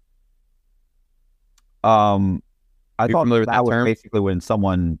 SLAPP? I thought that was basically when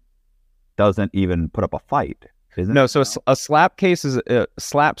someone doesn't even put up a fight, isn't it? No, so a SLAPP case is,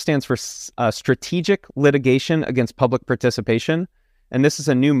 SLAPP stands for Strategic Litigation Against Public Participation. And this is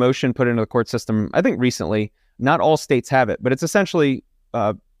a new motion put into the court system, I think recently. Not all states have it, but it's essentially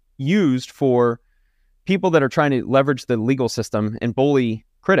used for people that are trying to leverage the legal system and bully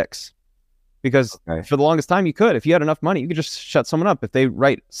critics. Because for the longest time you could, if you had enough money, you could just shut someone up. If they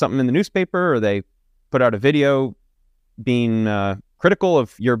write something in the newspaper or they put out a video being critical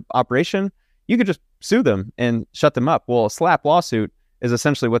of your operation, you could just sue them and shut them up. Well, a SLAPP lawsuit is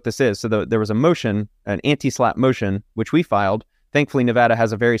essentially what this is. So there was a motion, an anti-SLAPP motion, which we filed. Thankfully, Nevada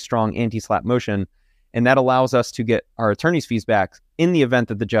has a very strong anti-SLAPP motion, and that allows us to get our attorney's fees back in the event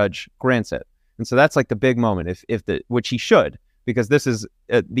that the judge grants it. And so that's like the big moment, which he should, because this is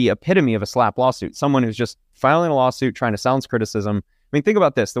the epitome of a SLAPP lawsuit. Someone who's just filing a lawsuit, trying to silence criticism. I mean, think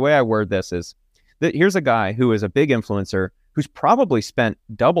about this. The way I word this is that here's a guy who is a big influencer who's probably spent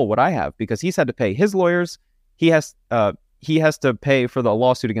double what I have because he's had to pay his lawyers. He has to pay for the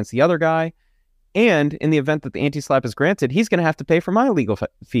lawsuit against the other guy. And in the event that the anti-SLAPP is granted, he's going to have to pay for my legal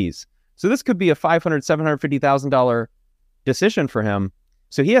fees. So this could be a $500,000, $750,000 decision for him.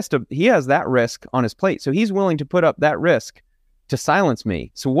 So he has that risk on his plate. So he's willing to put up that risk to silence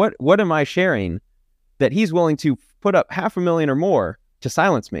me. So what am I sharing that he's willing to put up $500,000 or more to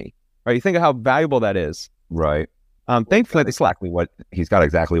silence me? Right? You think of how valuable that is. Right. Thankfully, he's got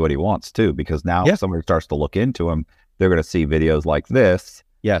exactly what he wants too, because now if somebody starts to look into him, they're going to see videos like this.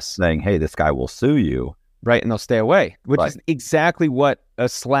 Yes. Saying, hey, this guy will sue you. Right. And they'll stay away, which is exactly what a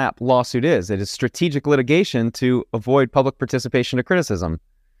SLAPP lawsuit is. It is strategic litigation to avoid public participation to criticism.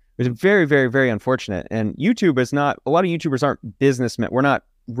 It's very, very, very unfortunate. And YouTube is not, a lot of YouTubers aren't businessmen. We're not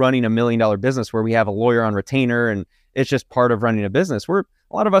running $1 million business where we have a lawyer on retainer and it's just part of running a business. A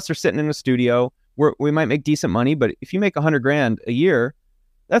lot of us are sitting in a studio where we might make decent money, but if you make $100,000 a year,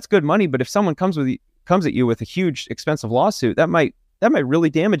 that's good money. But if someone comes at you with a huge expensive lawsuit, that might really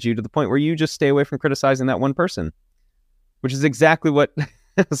damage you to the point where you just stay away from criticizing that one person, which is exactly what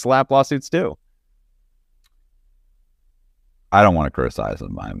slap lawsuits do. I don't want to criticize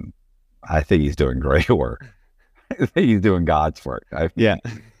him. I think he's doing great work. I think he's doing God's work. Yeah.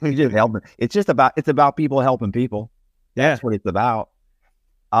 He's just helping. It's about people helping people. That's what it's about.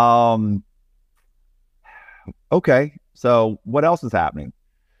 Okay. So what else is happening?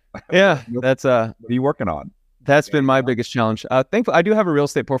 Yeah. What are you working on? That's been my biggest challenge. Thankfully, I do have a real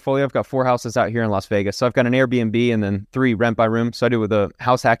estate portfolio. I've got 4 houses out here in Las Vegas. So I've got an Airbnb and then 3 rent by room. So I do with a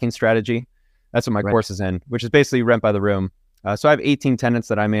house hacking strategy. That's what my course is in, which is basically rent by the room. So I have 18 tenants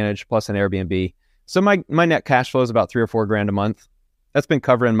that I manage plus an Airbnb. So my net cash flow is about $3 or $4 grand a month. That's been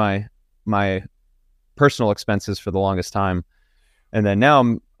covering my personal expenses for the longest time. And then now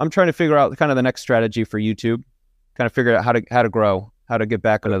I'm trying to figure out kind of the next strategy for YouTube, kind of figure out how to grow, how to get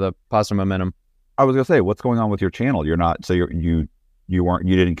back into the positive momentum. I was gonna say, what's going on with your channel? You're not, so you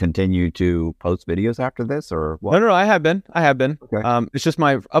didn't continue to post videos after this, or what? No, I have been. Okay. It's just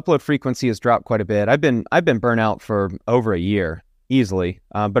my upload frequency has dropped quite a bit. I've been burnt out for over a year easily.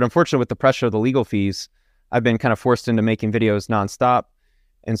 But unfortunately, with the pressure of the legal fees, I've been kind of forced into making videos nonstop,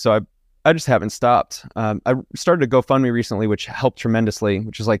 and so I just haven't stopped. I started a GoFundMe recently, which helped tremendously,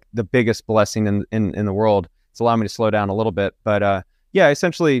 which is like the biggest blessing in the world. It's allowed me to slow down a little bit, but I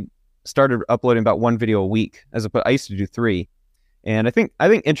essentially started uploading about 1 video a week. I used to do 3. And I think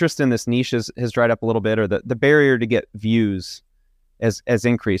interest in this niche has dried up a little bit, or the barrier to get views has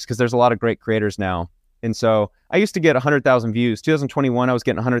increased because there's a lot of great creators now. And so I used to get 100,000 views. 2021, I was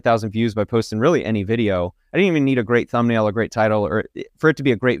getting 100,000 views by posting really any video. I didn't even need a great thumbnail, a great title, or for it to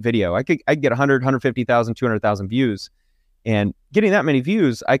be a great video. I'd get 100, 150,000, 200,000 views. And getting that many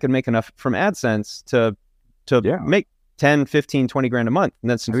views, I could make enough from AdSense to make 10, 15, 20 grand a month.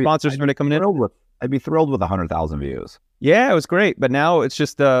 And then some sponsors started coming in. I'd be thrilled with 100,000 views. Yeah, it was great. But now it's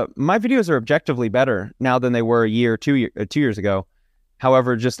just my videos are objectively better now than they were a year, 2 years ago.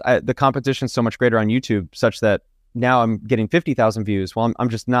 However, just the competition's so much greater on YouTube, such that now I'm getting 50,000 views. Well, I'm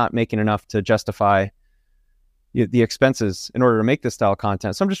just not making enough to justify the expenses in order to make this style of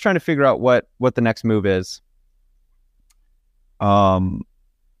content. So I'm just trying to figure out what the next move is.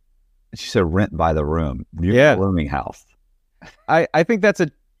 She said rent by the room. Yeah, rooming house. I think that's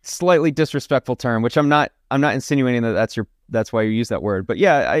a slightly disrespectful term, which I'm not insinuating that's why you use that word. But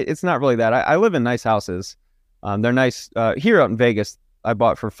yeah, it's not really that. I live in nice houses. They're nice. Here out in Vegas, I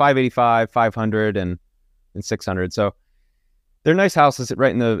bought for $585, $500, and $600. So they're nice houses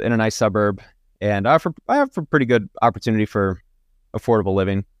right in a nice suburb, and I have a pretty good opportunity for affordable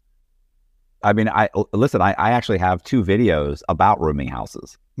living. I mean, I actually have 2 videos about rooming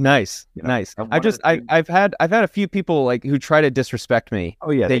houses. Nice. I've had a few people like who try to disrespect me.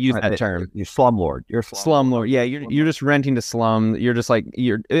 Oh yeah, they use that term. You're slumlord. You're slumlord. Yeah, you're just renting to slum. You're just like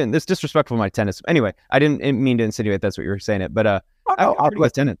it's disrespectful to my tenants. Anyway, I didn't mean to insinuate that's what you were saying it, but I've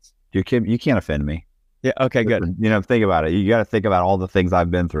got tenants. You can't offend me. Yeah. Okay. Good. Think about it. You got to think about all the things I've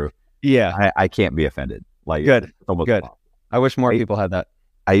been through. Yeah. I can't be offended. Like good. Good. I wish more people had that.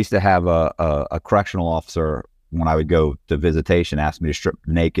 I used to have a correctional officer when I would go to visitation ask me to strip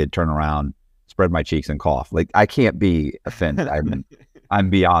naked, turn around, spread my cheeks, and cough. Like I can't be offended. I'm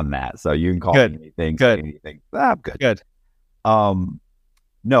beyond that. So you can call me anything. Good. Anything. I'm good. Good.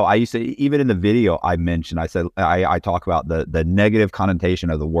 No, I used to, even in the video I mentioned, I said I talk about the negative connotation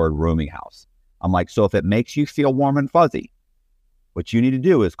of the word rooming house. I'm like, so if it makes you feel warm and fuzzy, what you need to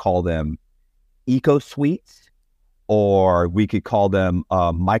do is call them eco suites, or we could call them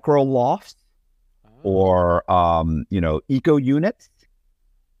micro lofts, or eco units,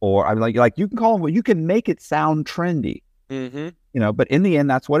 or I'm like you can call them. You can make it sound trendy, but in the end,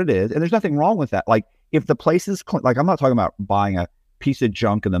 that's what it is, and there's nothing wrong with that. Like if the place is like, I'm not talking about buying a piece of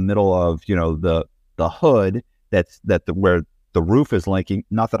junk in the middle of the hood where the roof is linking.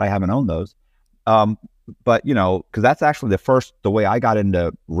 Not that I haven't owned those, but because that's actually the way I got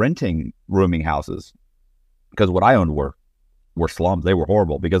into renting rooming houses, because what I owned were slums. They were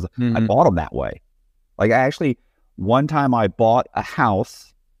horrible because I bought them that way. Like one time I bought a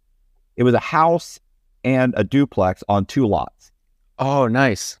house. It was a house and a duplex on 2 lots. Oh,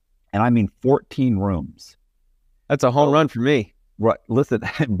 nice. And I mean 14 rooms. That's a home run for me. Right. Listen,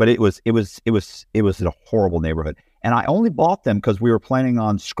 but it was in a horrible neighborhood. And I only bought them because we were planning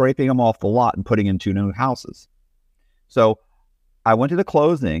on scraping them off the lot and putting in 2 new houses. So I went to the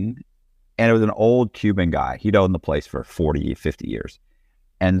closing, and it was an old Cuban guy. He'd owned the place for 40, 50 years.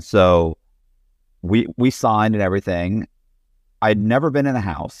 And so we signed and everything. I'd never been in the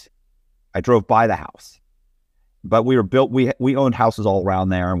house. I drove by the house. But we owned houses all around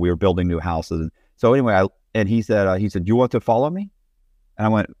there, and we were building new houses. So anyway, he said, "You want to follow me?" And I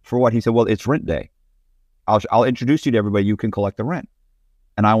went, "For what?" He said, "Well, it's rent day. I'll introduce you to everybody. You can collect the rent."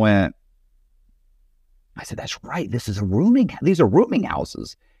 And I said, "That's right. These are rooming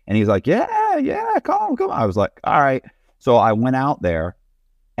houses." And he's like, "Yeah, come on." I was like, "All right." So I went out there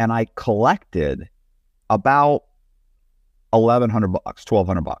and I collected about $1,100,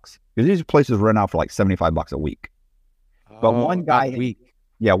 $1,200, because these places rent out for like $75 a week. But one guy gave me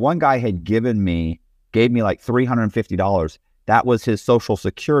like $350. That was his Social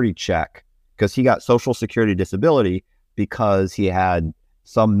Security check, because he got Social Security disability because he had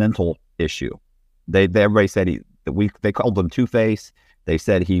some mental issue. Everybody said they called him Two-Face. They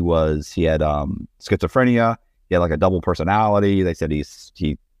said he had schizophrenia. He had like a double personality. They said you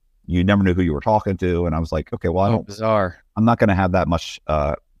never knew who you were talking to. And I was like, okay, well, bizarre. I'm not going to have that much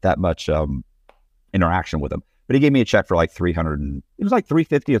interaction with him. But he gave me a check for like $300. It was like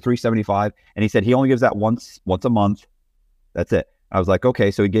 $350 or $375, and he said he only gives that once a month. That's it. I was like,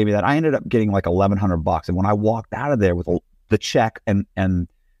 okay. So he gave me that. I ended up getting like $1,100, and when I walked out of there with the check and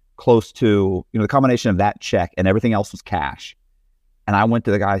close to the combination of that check and everything else was cash, and I went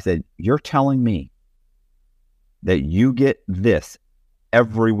to the guy and said, "You're telling me that you get this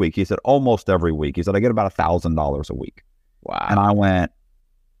every week?" He said, "Almost every week." He said, "I get about $1,000 a week." Wow. And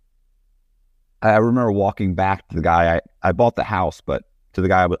I remember walking back to the guy. I bought the house, but to the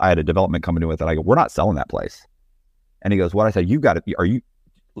guy I had a development company with, and I go, "We're not selling that place." And he goes, "What?" I said, "You got it. Are you?"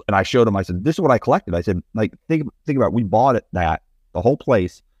 And I showed him. I said, "This is what I collected." I said, "Like, think about it. We bought the whole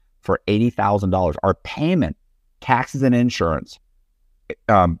place for $80,000. Our payment, taxes and insurance,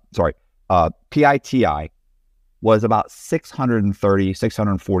 PITI, was about $630,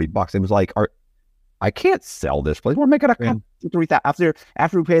 $640. It was like, I can't sell this place. We're making a couple, $3,000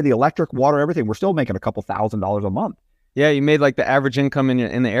 after we pay the electric, water, everything. We're still making a couple $1,000s a month." Yeah, you made like the average income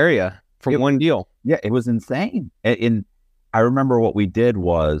in the area for one deal. Yeah, it was insane. And I remember what we did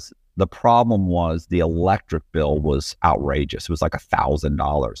was, the problem was the electric bill was outrageous. It was like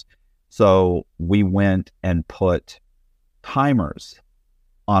 $1,000. So we went and put timers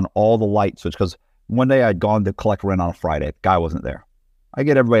on all the light switches, because one day I'd gone to collect rent on a Friday. The guy wasn't there. I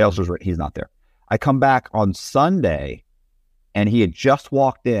get everybody else's rent. He's not there. I come back on Sunday and he had just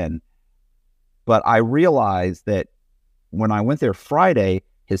walked in, but I realized that when I went there Friday,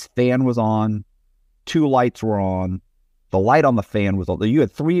 his fan was on, 2 lights were on, the light on the fan was on. You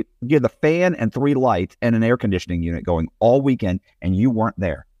had the fan and 3 lights and an air conditioning unit going all weekend, and you weren't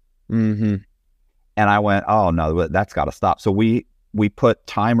there. Mm-hmm. And I went, "Oh no, that's got to stop." So we put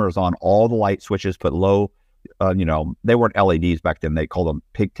timers on all the light switches, put low, they weren't LEDs back then. They called them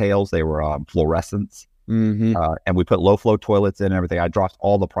pigtails. They were fluorescents. Mm-hmm. And we put low flow toilets in and everything. I dropped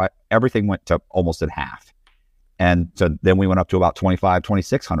everything went to almost in half. And so then we went up to about $2,500,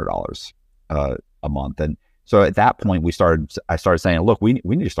 $2,600 a month. And so at that point I started saying, look, we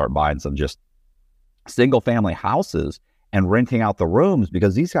need to start buying some just single family houses and renting out the rooms,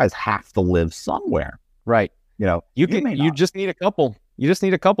 because these guys have to live somewhere. Right. You just need a couple. You just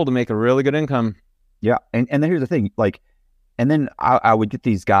need a couple to make a really good income. Yeah. And then here's the thing, and then I would get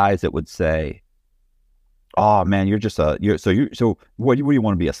these guys that would say, "Oh man, so what do you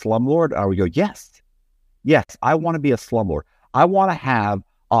want to be, a slumlord?" I would go, Yes, I want to be a slumlord. I want to have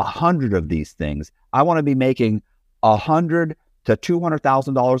 100 of these things. I want to be making $100,000 to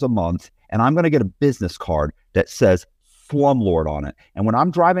 $200,000 a month, and I'm going to get a business card that says slumlord on it. And when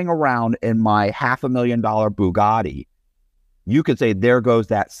I'm driving around in my $500,000 Bugatti, you could say, there goes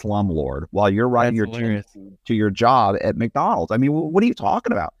that slumlord, while you're riding to your job at McDonald's. I mean, what are you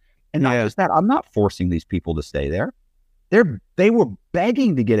talking about? And not just that, I'm not forcing these people to stay there. They were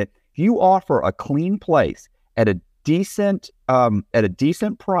begging to get it. If you offer a clean place at a decent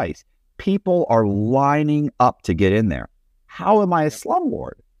price, people are lining up to get in there. How am I a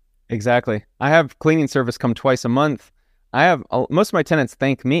slumlord? Exactly. I have cleaning service come twice a month. Most of my tenants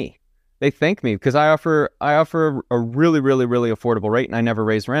thank me. They thank me because I offer a really, really, really affordable rate, and I never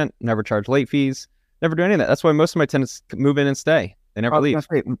raise rent, never charge late fees, never do any of that. That's why most of my tenants move in and stay. They never leave.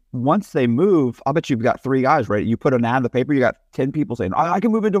 Once they move, I'll bet you've got 3 guys, right? You put an ad in the paper, you got 10 people saying, "I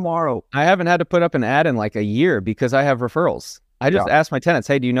can move in tomorrow." I haven't had to put up an ad in like a year because I have referrals. I just ask my tenants,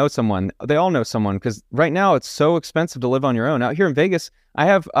 "Hey, do you know someone?" They all know someone, because right now it's so expensive to live on your own. Out here in Vegas, I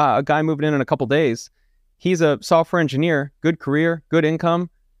have a guy moving in a couple days. He's a software engineer, good career, good income,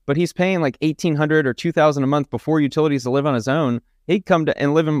 but he's paying like $1,800 or $2,000 a month before utilities to live on his own. He'd come to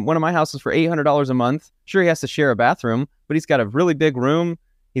and live in one of my houses for $800 a month. Sure, he has to share a bathroom, but he's got a really big room.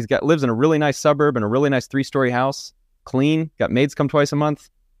 Lives in a really nice suburb in a really nice 3-story house, clean, got maids come twice a month.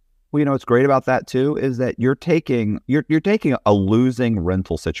 Well, you know what's great about that too is that you're taking a losing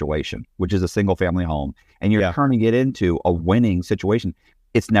rental situation, which is a single family home, and you're turning it into a winning situation.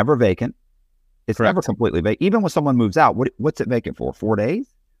 It's never vacant. It's Correct. never completely vacant. Even when someone moves out, what's it vacant for? 4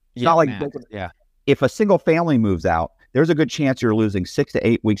 days? It's not like if a single family moves out, there's a good chance you're losing 6 to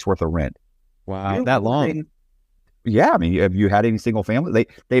 8 weeks worth of rent. Wow, that long? Yeah, I mean, have you had any single family?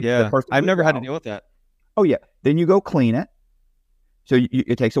 I've never had to deal with that. Oh yeah, then you go clean it. So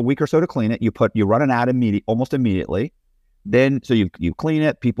it takes a week or so to clean it. You run an ad almost immediately. Then so you clean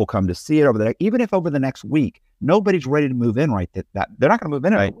it. People come to see it even if over the next week nobody's ready to move in. Right, that they're not going to move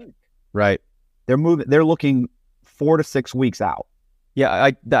in. Right. Right. They're looking 4 to 6 weeks out.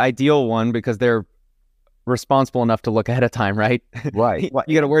 Yeah, the ideal one because they're responsible enough to look ahead of time, right? Right.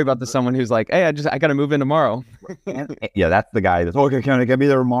 You got to worry about someone who's like, hey, I got to move in tomorrow. Yeah, that's the guy that's okay. Can I be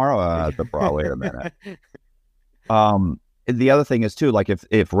there tomorrow? Wait a minute. The other thing is too, like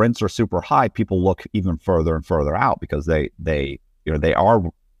if rents are super high, people look even further and further out because they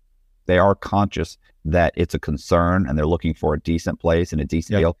are conscious that it's a concern and they're looking for a decent place and a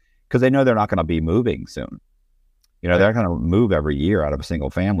decent deal because they know they're not going to be moving soon. They're going to move every year out of a single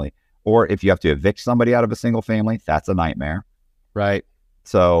family. Or if you have to evict somebody out of a single family, that's a nightmare. Right.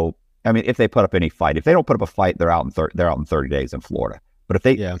 So, I mean, if they put up any fight, if they don't put up a fight, they're out in 30 days in Florida. But if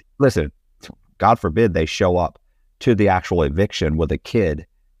they listen, God forbid they show up to the actual eviction with a kid,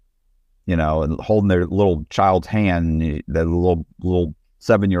 and holding their little child's hand, the little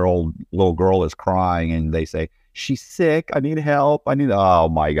 7-year-old little girl is crying and they say, she's sick. I need help. Oh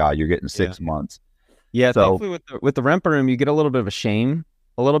my God, you're getting 6 months. Yeah. So, thankfully with the rent room, you get a little bit of a shame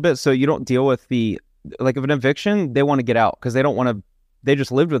a little bit. So you don't deal with of an eviction, they want to get out because they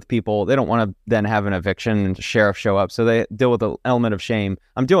just lived with people. They don't want to then have an eviction and the sheriff show up. So they deal with the element of shame.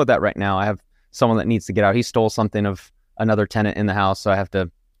 I'm dealing with that right now. I have someone that needs to get out. He stole something of another tenant in the house. So I have to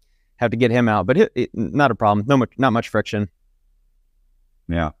get him out, but not a problem. Not much friction.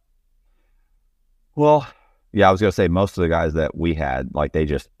 Yeah. Well, yeah, I was going to say most of the guys that we had, like they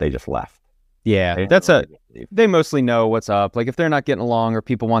just left. Yeah, they mostly know what's up. Like if they're not getting along or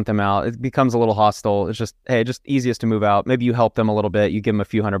people want them out, it becomes a little hostile. It's just, hey, just easiest to move out. Maybe you help them a little bit. You give them a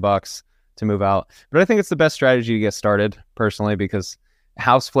few $100 to move out. But I think it's the best strategy to get started personally because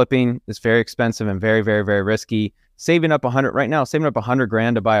house flipping is very expensive and very, very, very risky. Saving up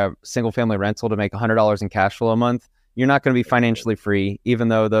 $100,000 to buy a single family rental to make $100 in cash flow a month, you're not going to be financially free, even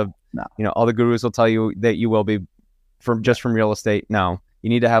though all the gurus will tell you that you will be from real estate. No, you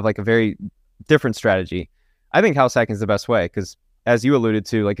need to have like a very different strategy. I think house hacking is the best way because as you alluded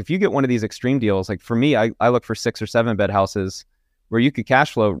to, like if you get one of these extreme deals, like for me, I look for 6 or 7 bed houses where you could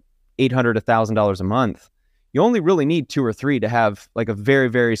cash flow $800 to $1,000 a month. You only really need 2 or 3 to have like a very,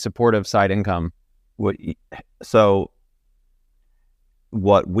 very supportive side income. So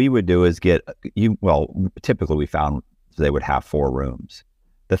what we would do is typically we found they would have 4 rooms.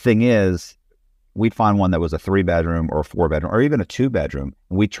 The thing is, we'd find one that was a 3-bedroom or a 4-bedroom or even a 2-bedroom.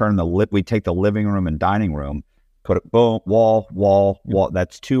 We'd take the living room and dining room, put it wall,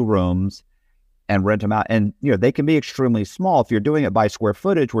 that's 2 rooms and rent them out. And, they can be extremely small if you're doing it by square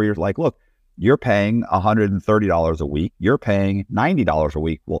footage where you're like, look, you're paying $130 a week. You're paying $90 a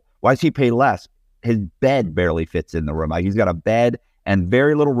week. Well, why does he pay less? His bed barely fits in the room. Like he's got a bed and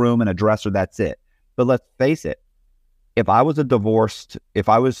very little room and a dresser. That's it. But let's face it. If I was divorced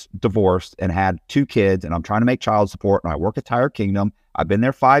and had 2 kids and I'm trying to make child support and I work at Tire Kingdom, I've been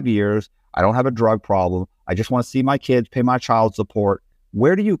there 5 years. I don't have a drug problem. I just want to see my kids, pay my child support.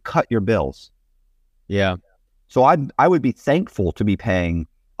 Where do you cut your bills? Yeah. So I would be thankful to be paying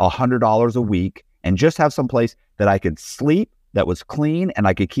 $100 a week and just have some place that I could sleep, that was clean, and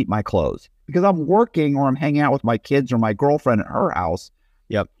I could keep my clothes because I'm working or I'm hanging out with my kids or my girlfriend at her house.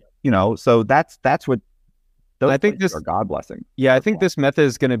 Yep. So that's what. I think this are God blessing. Yeah, I think this method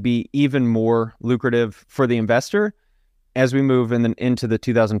is going to be even more lucrative for the investor as we move into the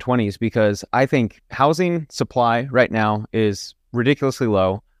 2020s because I think housing supply right now is ridiculously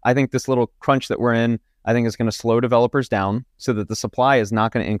low. I think this little crunch that we're in, I think is going to slow developers down so that the supply is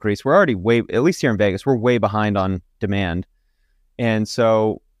not going to increase. We're already at least here in Vegas, we're way behind on demand. And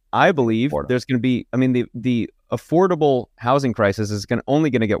so I believe there's going to be, the affordable housing crisis is only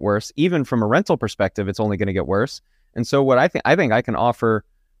going to get worse. Even from a rental perspective, it's only going to get worse. And so what I think I can offer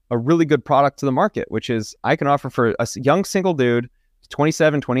a really good product to the market, which is I can offer for a young single dude,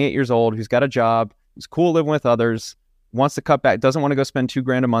 27, 28 years old, who's got a job, who's cool living with others, wants to cut back, doesn't want to go spend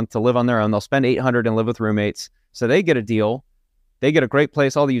 $2,000 a month to live on their own. They'll spend $800 and live with roommates. So they get a deal. They get a great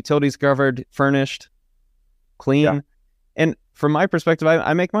place, all the utilities covered, furnished, clean. Yeah. And from my perspective,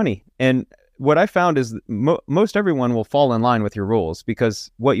 I make money. And what I found is most everyone will fall in line with your rules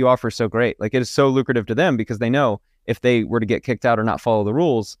because what you offer is so great. Like, it is so lucrative to them because they know if they were to get kicked out or not follow the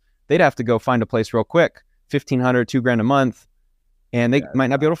rules, they'd have to go find a place real quick, $1,500, $2,000 a month, and they might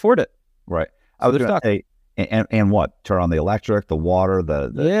not be able to afford it. Right. I was going to say, and what? Turn on the electric, the water, the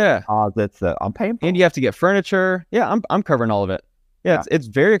deposits. I'm paying for. And you have to get furniture. Yeah, I'm covering all of it. Yeah. It's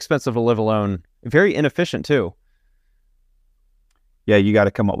very expensive to live alone. Very inefficient too. Yeah, you got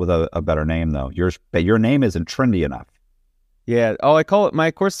to come up with a better name though. Your name isn't trendy enough. Yeah. Oh, I call it, my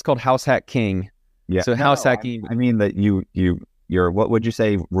course is called House Hack King. Yeah. So house hacking. I mean that you're what would you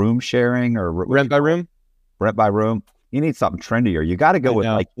say, room sharing or rent by room? Rent by room. You need something trendier. You got to go with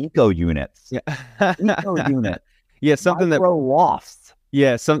like eco units. Yeah. Eco unit. Yeah, something micro lofts.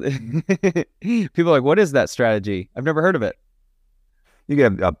 Yeah, something. People are like, what is that strategy? I've never heard of it. You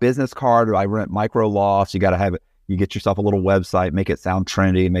get a business card. I rent micro lofts. You got to have it. You get yourself a little website, make it sound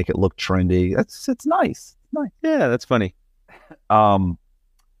trendy, make it look trendy. It's nice. It's nice. Yeah, that's funny.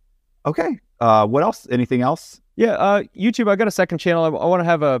 Okay. What else? Anything else? Yeah. YouTube. I got a second channel. I want to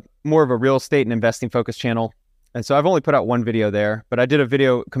have a more of a real estate and investing focused channel. And so I've only put out one video there, but I did a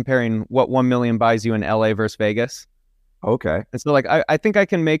video comparing what 1 million buys you in LA versus Vegas. Okay. And so like, I think I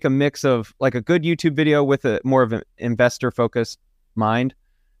can make a mix of like a good YouTube video with a more of an investor focused mind.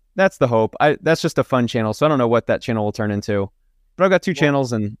 That's the hope. That's just a fun channel. So I don't know what that channel will turn into, but I've got two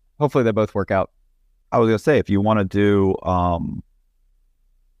channels and hopefully they both work out. I was going to say, if you want to do,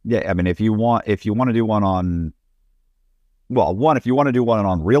 yeah, I mean, if you want to do one on, if you want to do one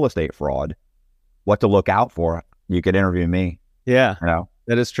on real estate fraud, what to look out for, you could interview me. Yeah, you know,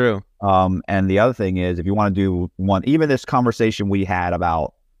 that is true. And the other thing is, if you want to do one, even this conversation we had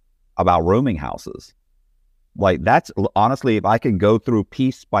about rooming houses, like that's honestly, if I can go through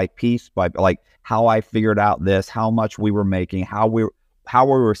piece by piece by like how I figured out this, how much we were making, how we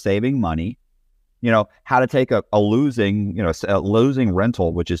were saving money, you know, how to take a losing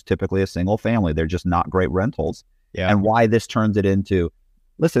rental, which is typically a single family. They're just not great rentals. Yeah. And why this turns it into,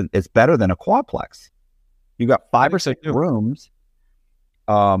 listen, it's better than a quadplex. You got 5 or 6 rooms.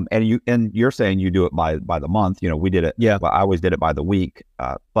 And you're saying you do it by the month. You know, we did it. Yeah. Well, I always did it by the week.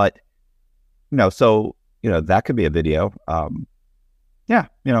 But you know, so you know, that could be a video. Yeah,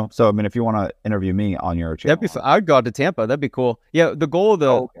 you know, so I mean, if you want to interview me on your channel, that'd be I'd go out to Tampa. That'd be cool. Yeah, the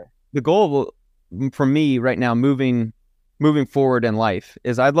goal for me right now, moving forward in life,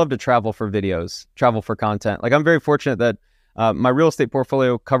 is I'd love to travel for videos, travel for content. Like I'm very fortunate that my real estate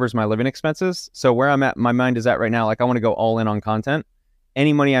portfolio covers my living expenses. So where I'm at, my mind is at right now, like I want to go all in on content.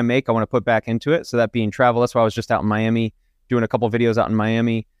 Any money I make, I want to put back into it. So that being travel. That's why I was just out in Miami doing a couple of videos out in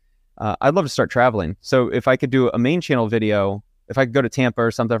Miami. I'd love to start traveling. So if I could do a main channel video, if I could go to Tampa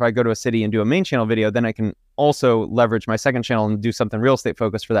or something, if I go to a city and do a main channel video, then I can also leverage my second channel and do something real estate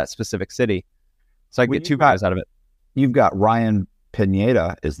focused for that specific city. So I get two guys out of it. You've got Ryan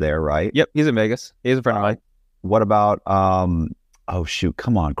Pineda is there, right? Yep. He's in Vegas. He's a friend of mine. What about, oh shoot,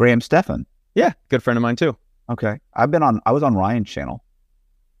 come on, Graham Stephan. Yeah. Good friend of mine too. Okay. I was on Ryan's channel.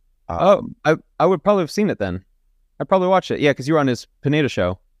 I would probably have seen it then. I'd probably watch it. Yeah. Cause you were on his Pineda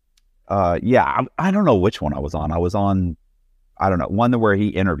show. Yeah, I don't know which one I was on. I was on, I don't know, one where he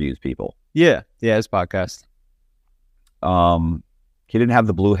interviews people. Yeah, his podcast. He didn't have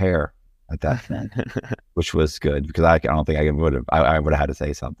the blue hair at that point, which was good because I don't think I would have had to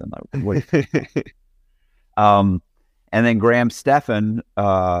say something. And then Graham Stephan,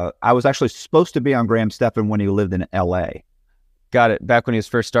 I was actually supposed to be on Graham Stephan when he lived in LA. Got it. Back when he was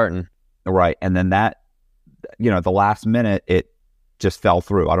first starting. Right, and then that, you know, at the last minute, it just fell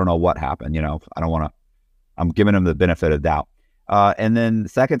through. I don't know what happened. You know, I'm giving him the benefit of doubt. And then the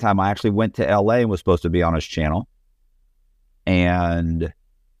second time I actually went to LA and was supposed to be on his channel and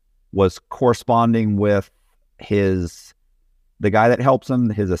was corresponding with the guy that helps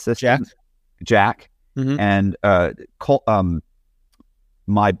him, his assistant, Jack. Mm-hmm. And,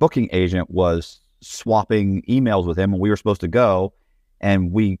 my booking agent was swapping emails with him and we were supposed to go.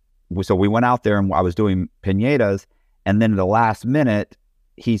 And so we went out there and I was doing piñatas. And then at the last minute,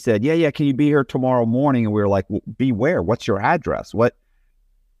 he said, yeah, can you be here tomorrow morning? And we were like, be where? What's your address? What?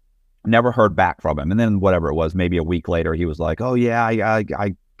 Never heard back from him. And then whatever it was, maybe a week later, he was like, oh, yeah,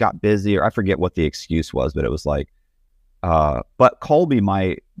 I got busy. Or I forget what the excuse was, but it was like, but Colby,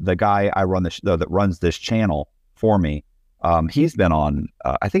 the guy that runs this channel for me, he's been on,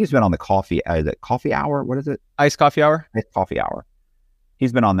 I think he's been on the coffee hour. What is it? Iced coffee hour? Iced coffee hour.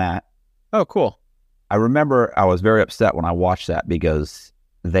 He's been on that. Oh, cool. I remember I was very upset when I watched that because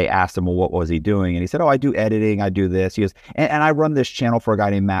they asked him, well, what was he doing? And he said, oh, I do editing. I do this. He goes, and I run this channel for a guy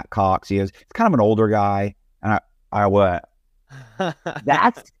named Matt Cox. He goes, it's kind of an older guy. And I went,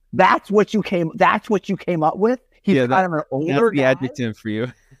 that's what you came up with? He's kind of an older guy? That's the adjective for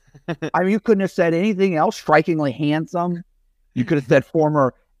you. I mean, you couldn't have said anything else. Strikingly handsome. You could have said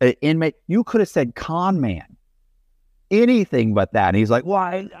former inmate. You could have said con man. Anything but that. And he's like,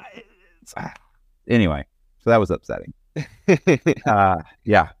 well, anyway, so that was upsetting.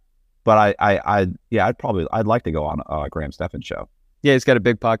 Yeah. But I'd like to go on Graham Stephan's show. Yeah, he's got a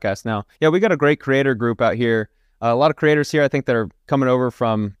big podcast now. Yeah, we got a great creator group out here. A lot of creators here, I think, that are coming over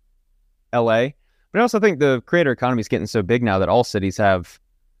from LA. But I also think the creator economy is getting so big now that all cities have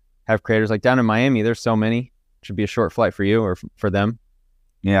creators. Like down in Miami, there's so many. It should be a short flight for you or for them.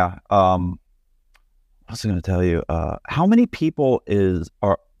 Yeah. I was going to tell you, how many people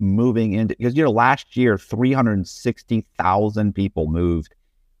are moving into, because last year 360,000 people moved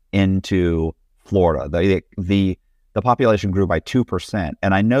into Florida. The population grew by 2%,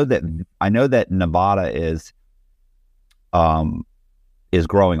 and I know that Nevada is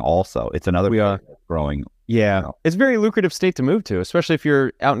growing also. It's another growing. Yeah, it's a very lucrative state to move to, especially if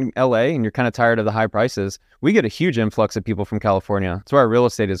you're out in LA and you're kind of tired of the high prices. We get a huge influx of people from California. That's why our real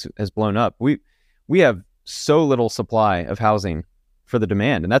estate has blown up. We have so little supply of housing for the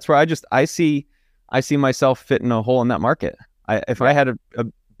demand, and that's where I see myself fitting a hole in that market. If I had a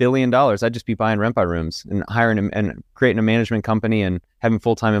 $1 billion, I'd just be buying rent by rooms and hiring and creating a management company and having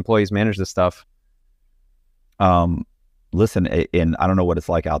full-time employees manage this stuff. Listen, and I don't know what it's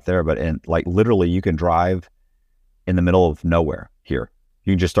like out there, but literally you can drive in the middle of nowhere here.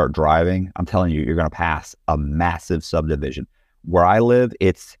 You can just start driving. I'm telling you, you're going to pass a massive subdivision. Where I live,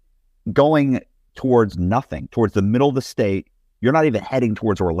 it's going towards nothing, towards the middle of the state. You're not even heading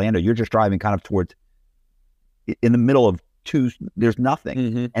towards Orlando. You're just driving kind of towards, in the middle of there's nothing.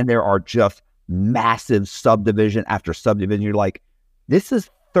 Mm-hmm. And there are just massive subdivision after subdivision. You're like, this is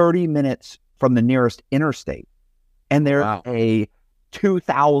 30 minutes from the nearest interstate. And there's a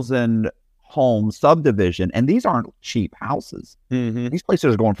 2,000 home subdivision, and these aren't cheap houses. Mm-hmm. These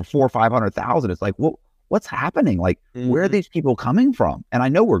places are going for $400,000 or $500,000. It's like, what's happening? Like, where are these people coming from? And I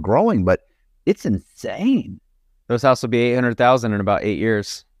know we're growing, but it's insane. Those houses will be $800,000 in about 8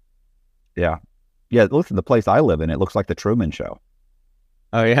 years. Yeah. Listen, the place I live in, it looks like the Truman Show.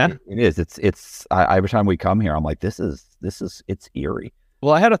 Oh yeah, it is. It's. Every time we come here, I'm like, it's eerie.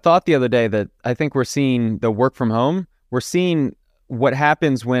 Well, I had a thought the other day that I think we're seeing the work from home. We're seeing what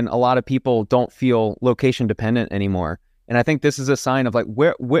happens when a lot of people don't feel location dependent anymore. And I think this is a sign of like,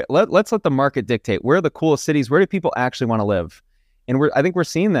 let's let the market dictate. Where are the coolest cities? Where do people actually want to live? And I think we're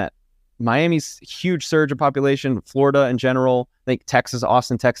seeing that. Miami's huge surge of population, Florida in general. I think Texas,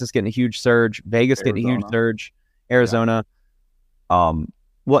 Austin, Texas getting a huge surge, Vegas getting a huge surge, Arizona. Yeah.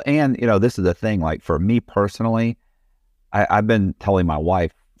 Well, and this is the thing, like for me personally, I've been telling my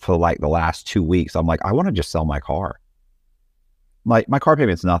wife for like the last 2 weeks, I'm like, I want to just sell my car. My car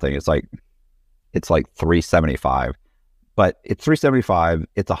payment's nothing. It's like $375, but it's $375.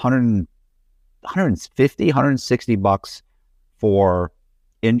 It's $150, $160 for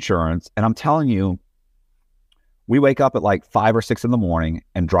insurance. And I'm telling you, we wake up at like 5 or 6 in the morning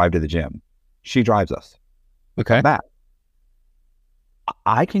and drive to the gym. She drives us. Okay. Back.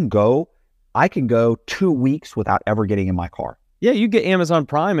 I can go 2 weeks without ever getting in my car. Yeah, you get Amazon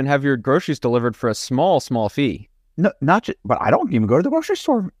Prime and have your groceries delivered for a small fee. No, not just, but I don't even go to the grocery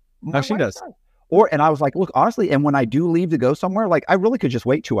store. No, she does. And I was like, look, honestly, and when I do leave to go somewhere, like I really could just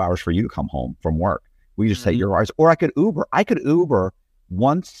wait 2 hours for you to come home from work. We just take your hours, or I could Uber. I could Uber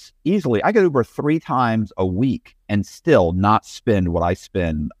once easily. I could Uber 3 times a week and still not spend what I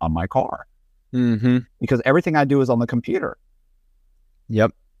spend on my car. Mm-hmm. Because everything I do is on the computer.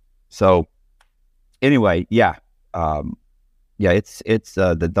 Yep. So anyway, it's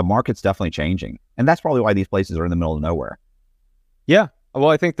the market's definitely changing, and that's probably why these places are in the middle of nowhere. Yeah. Well,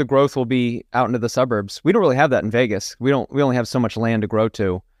 I think the growth will be out into the suburbs. We don't really have that in Vegas. We only have so much land to grow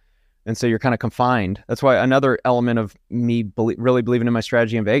to, and so you're kind of confined. That's why another element of me really believing in my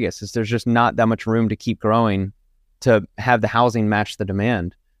strategy in Vegas is there's just not that much room to keep growing to have the housing match the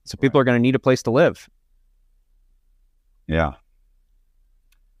demand. So people are going to need a place to live. Yeah.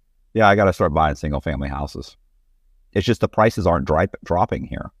 Yeah, I got to start buying single family houses. It's just the prices aren't dropping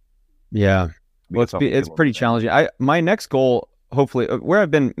here. Yeah. Well, it's pretty challenging. My next goal, hopefully, where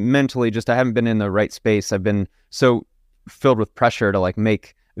I've been mentally, I haven't been in the right space. I've been so filled with pressure to like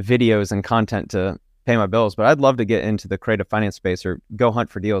make videos and content to pay my bills, but I'd love to get into the creative finance space or go hunt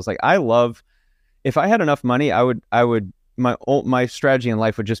for deals. Like if I had enough money, I would my strategy in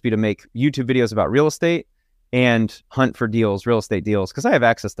life would just be to make YouTube videos about real estate and hunt for deals, real estate deals, because I have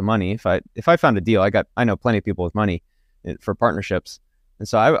access to money. If I found a deal, I know plenty of people with money for partnerships, and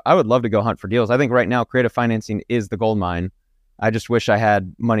so I would love to go hunt for deals. I think right now creative financing is the gold mine. I just wish I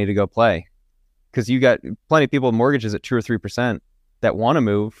had money to go play, because you got plenty of people with mortgages at 2 or 3% that want to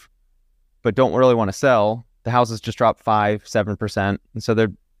move but don't really want to sell. The houses just dropped 5-7%, and so their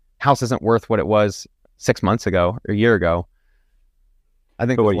house isn't worth what it was 6 months ago or a year ago. I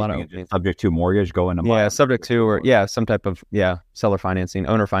think So there's what, a lot you of think it's subject to mortgage going to buy? subject to, or some type of seller financing,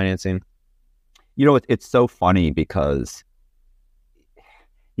 owner financing. You know, it's so funny because,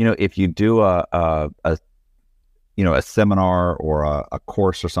 you know, if you do a seminar or a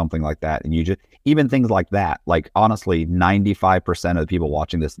course or something like that, and you just, even things like that, like honestly, 95% of the people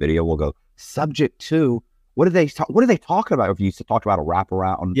watching this video will go, subject to, what are they talking about? If you talked about a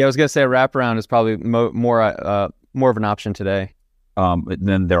wraparound. Yeah, I was gonna say a wraparound is probably more of an option today.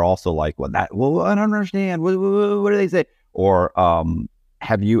 Then they're also like, well, I don't understand. What do they say? Or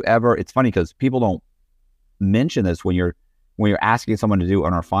have you ever? It's funny because people don't mention this when you're asking someone to do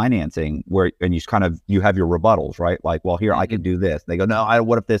owner financing, and you have your rebuttals, right? Like, well, here I can do this. They go, no,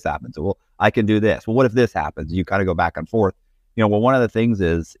 what if this happens? Well, I can do this. Well, what if this happens? You kind of go back and forth. You know, well, one of the things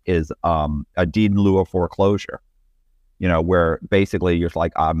is a deed in lieu of foreclosure. You know, where basically you're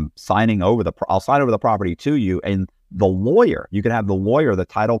like, I'll sign over the property to you, and the lawyer, you can have the lawyer, the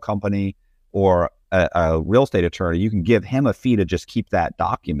title company, or a real estate attorney, you can give him a fee to just keep that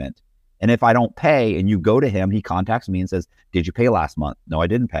document. And if I don't pay and you go to him, he contacts me and says, did you pay last month? No, I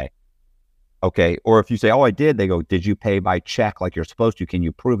didn't pay. Okay. Or if you say, oh, I did, they go, did you pay by check like you're supposed to? Can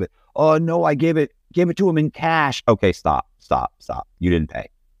you prove it? Oh, no, I gave it to him in cash. Okay, stop. You didn't pay.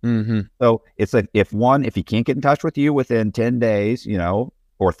 Mm-hmm. So it's like, if he can't get in touch with you within 10 days, you know,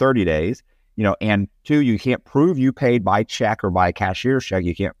 or 30 days, you know, and 2, you can't prove you paid by check or by a cashier's check,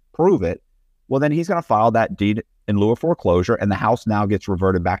 you can't prove it, well, then he's going to file that deed in lieu of foreclosure, and the house now gets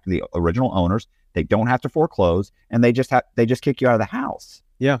reverted back to the original owners. They don't have to foreclose, and they just kick you out of the house.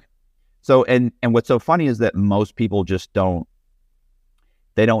 Yeah. So, and what's so funny is that most people just don't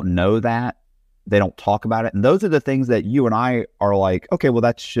know that. They don't talk about it. And those are the things that you and I are like, okay, well,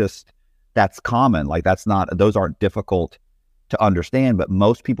 that's common. Like, those aren't difficult to understand, but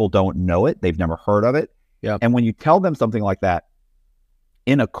most people don't know it. They've never heard of it. Yeah. And when you tell them something like that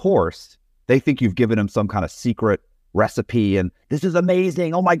in a course, they think you've given them some kind of secret recipe and this is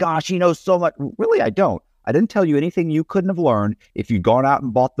amazing. Oh my gosh, he knows so much. Really, I don't. I didn't tell you anything you couldn't have learned if you'd gone out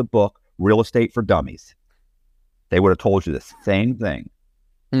and bought the book, Real Estate for Dummies. They would have told you the same thing.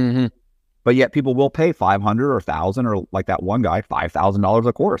 Mm-hmm. But yet people will pay $500 or $1,000 or like that one guy, $5,000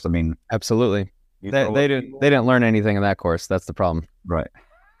 a course. I mean, absolutely. They didn't learn anything in that course. That's the problem. Right.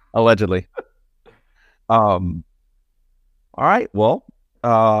 Allegedly. All right. Well,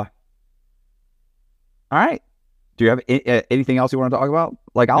 all right. Do you have anything else you want to talk about?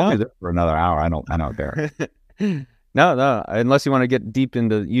 Like, I'll do this for another hour. I don't care. No. Unless you want to get deep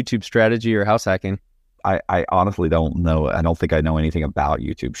into YouTube strategy or house hacking. I honestly don't know. I don't think I know anything about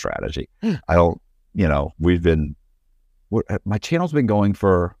YouTube strategy. I don't, my channel's been going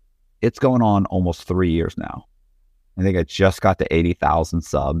it's going on almost 3 years now. I think I just got to 80,000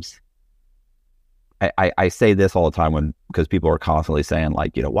 subs. I say this all the time because people are constantly saying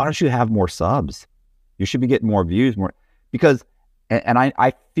like, why don't you have more subs? You should be getting more views, because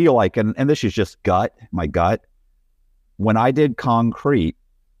I feel like, and this is just my gut. When I did concrete,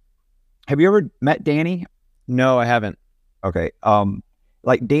 have you ever met Danny? No, I haven't. Okay.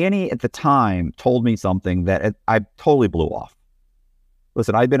 Like Danny at the time told me something that I totally blew off.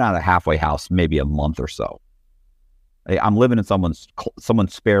 Listen, I've been out of a halfway house maybe a month or so. I'm living in someone's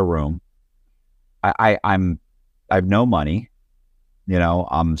spare room. I have no money.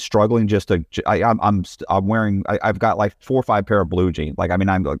 I'm struggling I'm wearing, I've got like 4 or 5 pair of blue jeans. Like, I mean,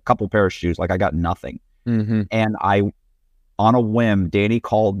 I'm a couple pair of shoes. Like, I got nothing. Mm-hmm. And on a whim, Danny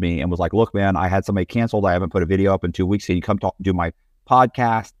called me and was like, look, man, I had somebody canceled. I haven't put a video up in 2 weeks. Can you come do my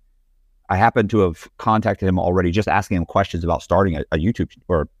podcast? I happen to have contacted him already, just asking him questions about starting a YouTube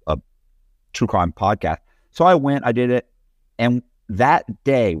or a true crime podcast. So I went, I did it. And that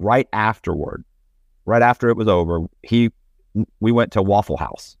day, right after it was over, we went to Waffle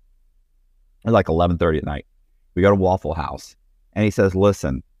House at like 11:30 at night. We go to Waffle House and he says,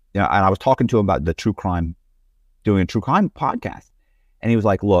 listen, and I was talking to him about doing a true crime podcast. And he was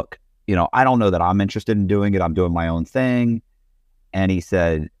like, look, I don't know that I'm interested in doing it. I'm doing my own thing. And he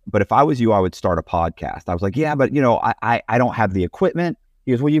said, but if I was you, I would start a podcast. I was like, yeah, but I don't have the equipment.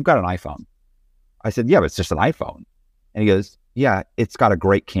 He goes, well, you've got an iPhone. I said, yeah, but it's just an iPhone. And he goes, yeah, it's got a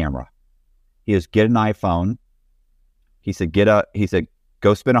great camera. He goes, get an iPhone, He said,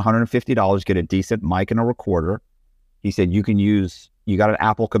 go spend $150, get a decent mic and a recorder. He said, you got an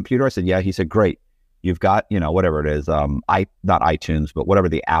Apple computer? I said, yeah. He said, great. You've got, whatever it is, not iTunes, but whatever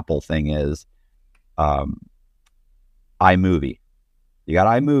the Apple thing is, iMovie. You got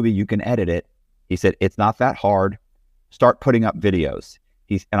iMovie, you can edit it. He said, it's not that hard. Start putting up videos.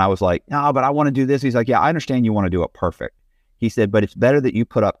 And I was like, no, but I want to do this. He's like, yeah, I understand you want to do it perfect. He said, but it's better that you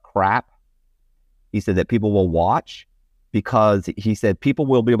put up crap. He said that people will watch, because he said people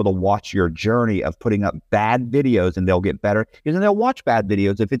will be able to watch your journey of putting up bad videos and they'll get better. Because they'll watch bad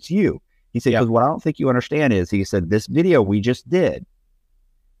videos if it's you. He said, because what I don't think you understand is, he said, this video we just did,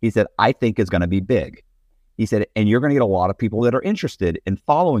 he said, I think is going to be big. He said, and you're going to get a lot of people that are interested in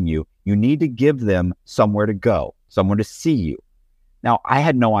following you. You need to give them somewhere to go, somewhere to see you. Now, I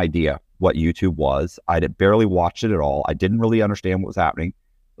had no idea what YouTube was. I had barely watched it at all. I didn't really understand what was happening.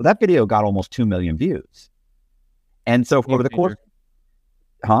 But that video got almost 2 million views. And so over the course,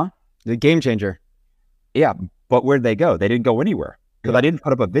 the game changer. Yeah, but where'd they go? They didn't go anywhere, because I didn't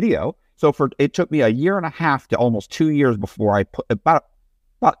put up a video. So it took me a year and a half to almost 2 years before about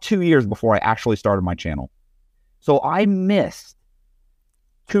 2 years before I actually started my channel. So I missed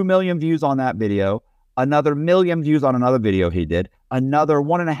 2 million views on that video, another million views on another video he did, another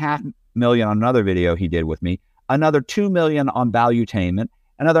 1.5 million on another video he did with me, another 2 million on Valuetainment,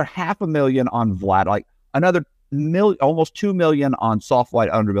 another 500,000 on Vlad, like another almost 2 million on Soft White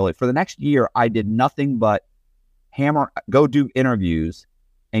Underbelly. For the next year, I did nothing but go do interviews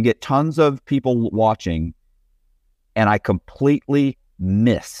and get tons of people watching. And I completely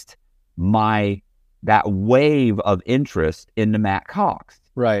missed that wave of interest into Matt Cox.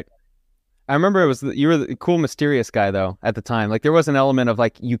 Right. I remember you were the cool, mysterious guy though at the time. Like there was an element of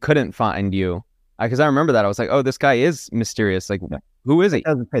like, you couldn't find you. Because I remember that. I was like, oh, this guy is mysterious. Like, who is he? He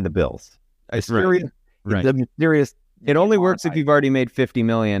doesn't pay the bills. Mysterious. Right. The mysterious. It only works if you've already made 50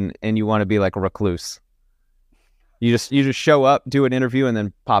 million and you want to be like a recluse. You just show up, do an interview, and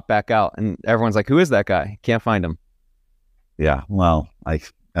then pop back out, and everyone's like, "Who is that guy? Can't find him." Yeah, well,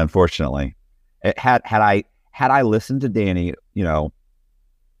 unfortunately, had I listened to Danny,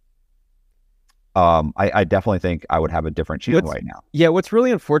 I definitely think I would have a different channel right now. Yeah, what's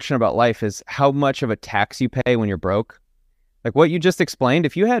really unfortunate about life is how much of a tax you pay when you're broke. Like what you just explained,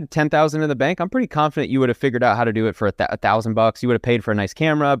 if you had 10,000 in the bank, I'm pretty confident you would have figured out how to do it for $1,000. You would have paid for a nice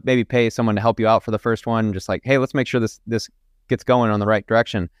camera, maybe pay someone to help you out for the first one. Just like, hey, let's make sure this gets going on the right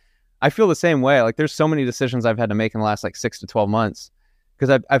direction. I feel the same way. Like there's so many decisions I've had to make in the last like 6 to 12 months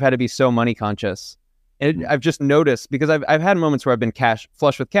because I've had to be so money conscious. And I've just noticed, because I've had moments where I've been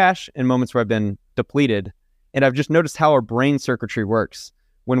flush with cash and moments where I've been depleted. And I've just noticed how our brain circuitry works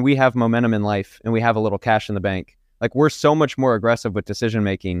when we have momentum in life and we have a little cash in the bank. Like we're so much more aggressive with decision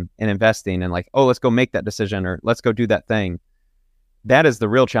making and investing and like, oh, let's go make that decision or let's go do that thing. That is the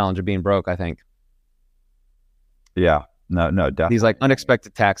real challenge of being broke, I think. Yeah, no, definitely. These like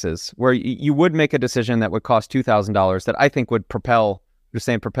unexpected taxes where you would make a decision that would cost $2,000 that I think would propel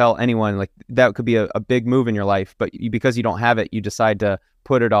anyone. Like that could be a big move in your life, but because you don't have it, you decide to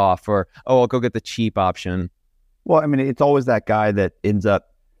put it off or, oh, I'll go get the cheap option. Well, I mean, it's always that guy that ends up,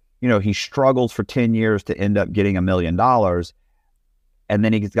 he struggles for 10 years to end up getting $1 million, and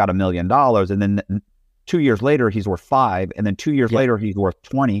then he's got $1 million, and then 2 years later he's worth 5, and then 2 years later he's worth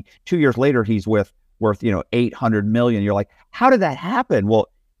 20. 2 years later he's worth 800 million. You're like, how did that happen? Well,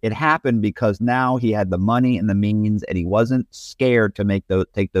 it happened because now he had the money and the means, and he wasn't scared to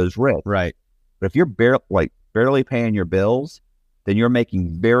take those risks. Right. But if you're barely paying your bills, then you're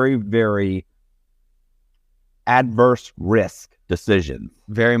making very, very adverse risk decisions.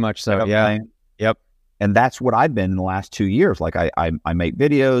 Very much so. Yeah. Yep. And that's what I've been in the last 2 years. Like I make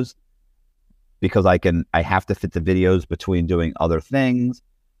videos because I have to fit the videos between doing other things.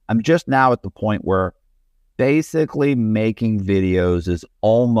 I'm just now at the point where basically making videos is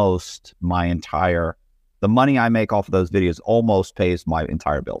almost the money I make off of those videos almost pays my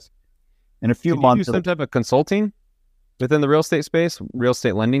entire bills. In a few months. You do some type of consulting within the real estate space, real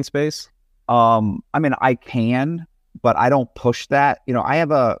estate lending space? I mean, I can, but I don't push that.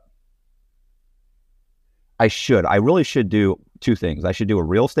 I really should do two things. I should do a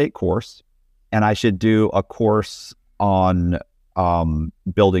real estate course, and I should do a course on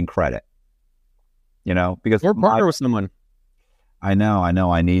building credit. Because or partner with someone. I know.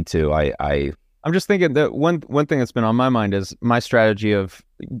 I need to. I'm just thinking that one thing that's been on my mind is my strategy of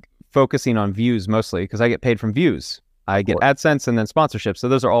focusing on views mostly, because I get paid from views. I get AdSense and then sponsorships. So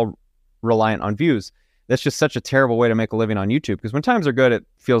those are all reliant on views. That's just such a terrible way to make a living on YouTube, because when times are good, it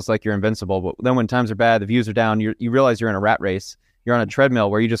feels like you're invincible. But then when times are bad, the views are down, you realize you're in a rat race you're on a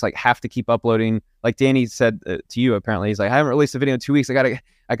treadmill where you just like have to keep uploading. Like Danny said to you, apparently, he's like, I haven't released a video in 2 weeks. I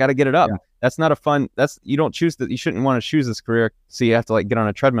gotta get it up. Yeah. That's not a fun. You don't choose that. You shouldn't want to choose this career, so you have to like get on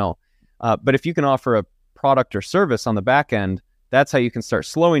a treadmill. But if you can offer a product or service on the back end, that's how you can start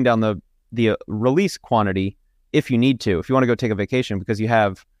slowing down the release quantity if you need to. If you want to go take a vacation because you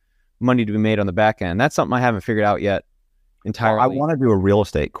have money to be made on the back end, that's something I haven't figured out yet entirely. Well, I want to do a real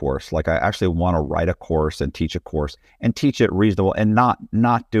estate course. Like I actually want to write a course and teach a course and teach it reasonable and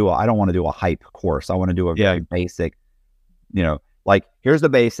not do I don't want to do a hype course. I want to do a very basic, like here's the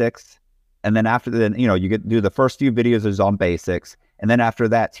basics. And then after then, you do the first few videos is on basics. And then after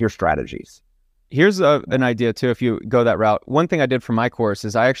that, here's strategies. Here's an idea too. If you go that route, one thing I did for my course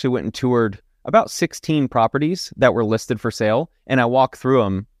is I actually went and toured about 16 properties that were listed for sale. And I walked through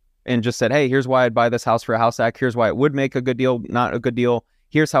them and just said, hey, here's why I'd buy this house for a house hack. Here's why it would make a good deal, not a good deal.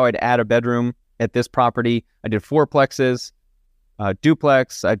 Here's how I'd add a bedroom at this property. I did fourplexes,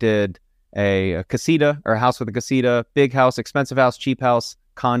 duplex. I did a casita or a house with a casita, big house, expensive house, cheap house,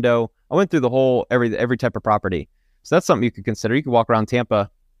 condo. I went through the whole, every type of property. So that's something you could consider. You could walk around Tampa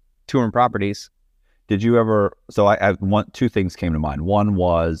touring properties. Did you ever, so I two things came to mind. One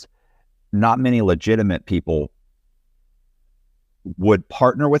was not many legitimate people would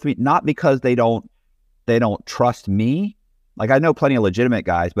partner with me, not because they don't trust me. Like I know plenty of legitimate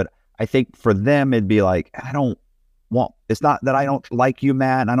guys, but I think for them, it'd be like, it's not that I don't like you,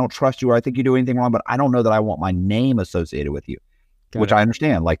 Matt, and I don't trust you, or I think you do anything wrong, but I don't know that I want my name associated with you, which I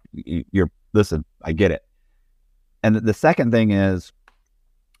understand. Like listen, I get it. And the second thing is,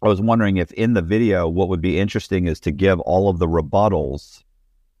 I was wondering if in the video, what would be interesting is to give all of the rebuttals,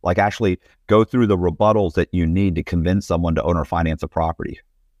 like actually go through the rebuttals that you need to convince someone to own or finance a property.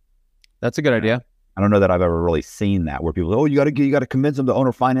 That's a good idea. I don't know that I've ever really seen that where people, you got to convince them to own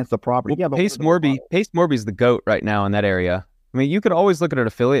or finance the property. Well, yeah, but Pace Morby's the GOAT right now in that area. I mean, you could always look at an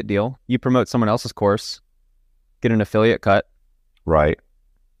affiliate deal. You promote someone else's course, get an affiliate cut. Right.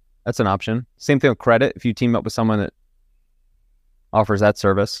 That's an option. Same thing with credit. If you team up with someone that offers that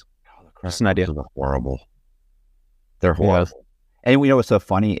service, just an idea. Are horrible. They're horrible. Yeah. And we know what's so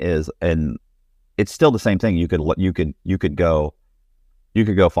funny is, and it's still the same thing. You could go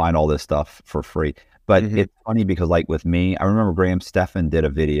find all this stuff for free. But it's funny because, like with me, I remember Graham Stephan did a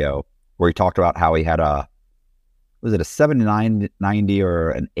video where he talked about how he had was it a 790 or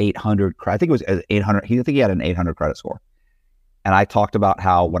an 800? I think it was an 800. I think he had an 800 credit score. And I talked about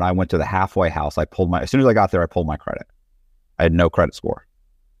how when I went to the halfway house, as soon as I got there, I pulled my credit. I had no credit score.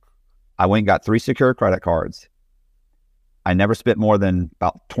 I went and got 3 secured credit cards. I never spent more than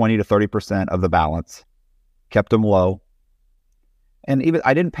about 20 to 30% of the balance, kept them low. And even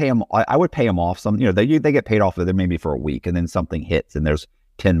I didn't pay them. I would pay them off some, they get paid off of them maybe for a week, and then something hits and there's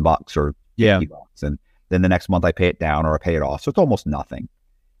 $10 or $50. And then the next month I pay it down or I pay it off. So it's almost nothing.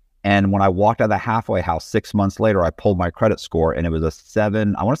 And when I walked out of the halfway house 6 months later, I pulled my credit score and it was a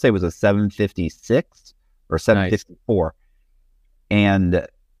 756 or 754. Nice. And,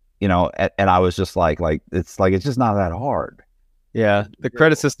 and I was just like, it's just not that hard. Yeah. The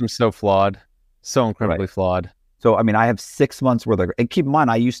credit system's so flawed, so incredibly flawed. So, I mean, I have 6 months worth and keep in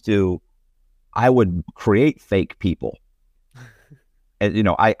mind, I would create fake people. And,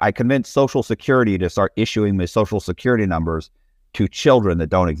 I convinced Social Security to start issuing me Social Security numbers to children that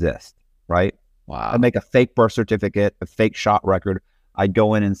don't exist, right? Wow. I make a fake birth certificate, a fake shot record. I'd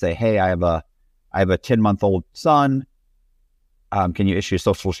go in and say, hey, I have a 10-month-old son. Can you issue a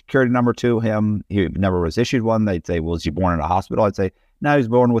Social Security number to him? He never was issued one. They'd say, well, was he born in a hospital? I'd say, no, he was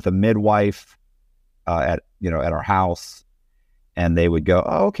born with a midwife at our house. And they would go,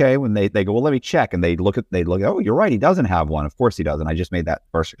 oh, okay. When they go, well, let me check. And they'd look at, oh, you're right. He doesn't have one. Of course he doesn't. I just made that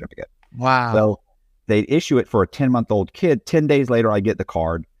birth certificate. Wow. So they'd issue it for a 10-month-old kid. 10 days later, I get the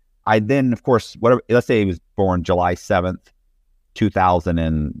card. I then, of course, let's say he was born July 7th, 2000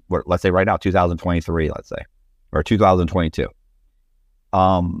 and let's say right now, 2023, let's say, or 2022.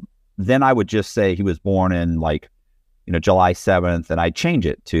 Then I would just say he was born in July 7th, and I'd change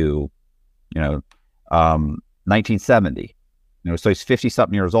it to, 1970. So he's 50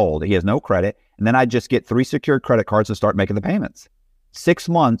 something years old. He has no credit. And then I'd just get 3 secured credit cards to start making the payments. 6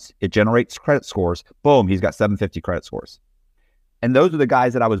 months, it generates credit scores. Boom, he's got 750 credit scores. And those are the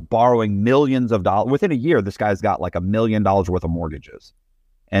guys that I was borrowing millions of dollars. Within a year, this guy's got like $1 million worth of mortgages.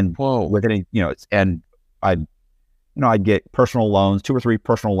 And within I'd get personal loans, 2 or 3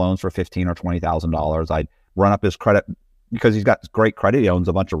 personal loans for $15,000 or $20,000. I'd run up his credit because he's got great credit. He owns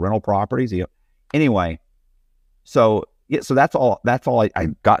a bunch of rental properties. Anyway, so that's all I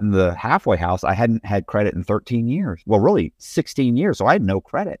got in the halfway house. I hadn't had credit in 13 years. Well, really 16 years. So I had no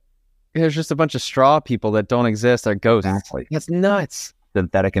credit. there's just a bunch of straw people that don't exist. Are ghosts. Exactly. That's nuts.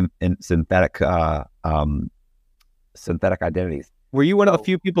 Synthetic synthetic identities. Were you one of the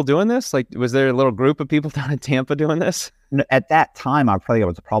few people doing this? Like, was there a little group of people down in Tampa doing this? At that time, I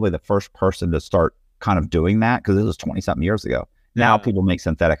was probably the first person to start kind of doing that, because this was 20-something years ago. Now people make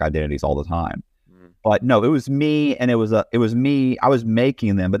synthetic identities all the time. But no, it was me, and it was me. I was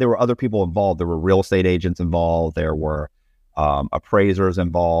making them, but there were other people involved. There were real estate agents involved. There were appraisers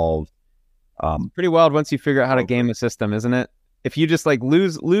involved. Pretty wild once you figure out how to game a system, isn't it? If you just like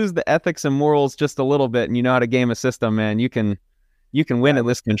lose the ethics and morals just a little bit, and you know how to game a system, man, you can win in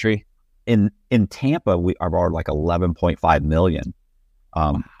this country. In Tampa, I borrowed like $11.5 million.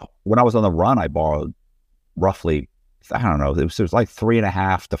 When I was on the run, I borrowed roughly, I don't know, it was like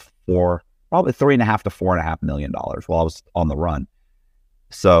 $3.5 to $4.5 million while I was on the run.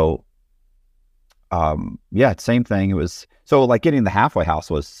 So, same thing. It was so like getting the halfway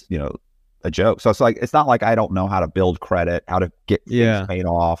house was, a joke. So it's like, it's not like I don't know how to build credit, how to get things paid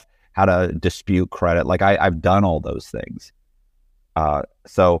off, how to dispute credit. Like I've done all those things.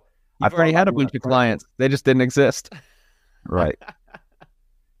 So I've already had a bunch of clients. They just didn't exist. Right.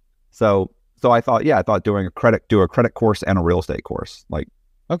 So I thought do a credit course and a real estate course, like,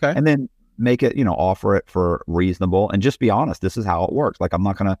 okay. And then make it, offer it for reasonable, and just be honest. This is how it works. Like, I'm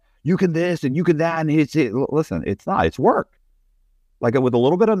not going to, you can this and you can that. And listen, it's not, it's work. Like, with a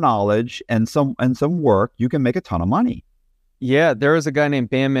little bit of knowledge and some work, you can make a ton of money. Yeah. There was a guy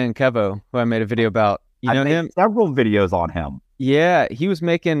named Bandman Kevo who I made a video about. You know him? Several videos on him. Yeah. He was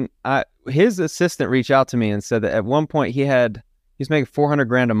making, his assistant reached out to me and said that at one point he was making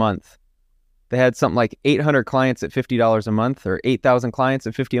 $400,000 a month. They had something like 800 clients at $50 a month, or 8,000 clients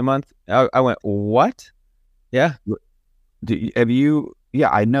at $50 a month. I went, what? Yeah. Yeah,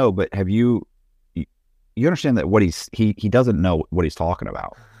 I know, but have you understand that he doesn't know what he's talking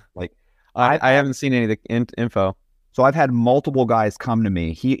about. Like, I haven't seen any of the info. So I've had multiple guys come to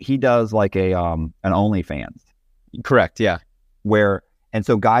me. He does like an OnlyFans. Correct. Yeah. And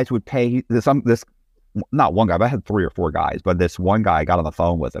so guys would pay this, not one guy, but I had 3 or 4 guys, but this one guy got on the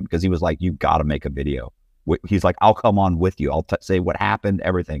phone with him because he was like, you got to make a video. He's like, I'll come on with you. I'll say what happened,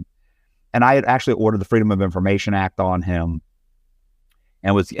 everything. And I had actually ordered the Freedom of Information Act on him.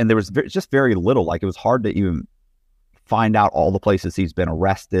 And there was just very little, like, it was hard to even find out all the places he's been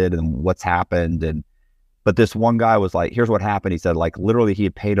arrested and what's happened. But this one guy was like, here's what happened. He said, like, literally he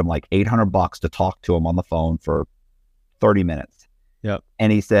had paid him like $800 to talk to him on the phone for 30 minutes. Yep.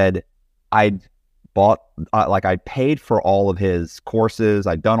 And he said, I'd paid for all of his courses.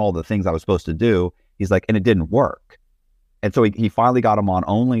 I'd done all the things I was supposed to do. He's like, and it didn't work. And so he finally got him on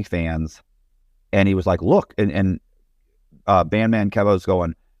OnlyFans, and he was like, look, and Bandman Kevo's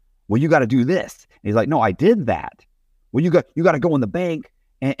going, well, you got to do this. And he's like, no, I did that. Well, you got to go in the bank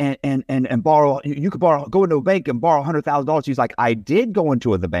and borrow. You could go into a bank and borrow $100,000. He's like, I did go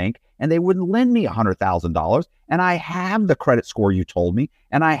into the bank, and they wouldn't lend me $100,000. And I have the credit score you told me,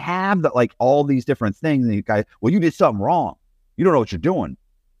 and I have all these different things. And the guy, well, you did something wrong. You don't know what you're doing.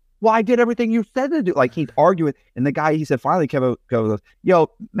 Well, I did everything you said to do. Like, he's arguing, and the guy, he said, finally, Kevo goes, yo,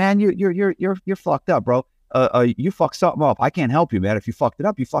 man, you're fucked up, bro. You fucked something up. I can't help you, man. If you fucked it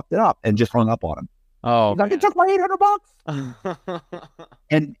up, you fucked it up, and just hung up on him. Oh, he's like, it took my $800.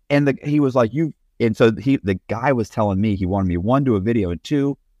 and he was like, the guy was telling me he wanted me, 1, do a video, and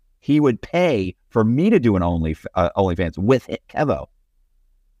 2, he would pay for me to do an OnlyFans with Kevo.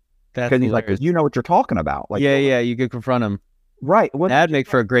 Because he's like, you know what you're talking about. Like, yeah, you could confront him. Right. That'd make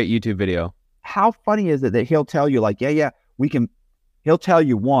for a great YouTube video. How funny is it that he'll tell you, like, he'll tell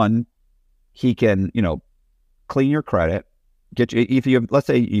you, 1, he can, clean your credit, get you, if you, let's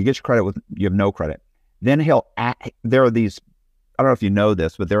say you get your credit you have no credit. Then there are these, I don't know if you know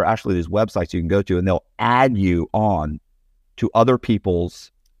this, but there are actually these websites you can go to, and they'll add you on to other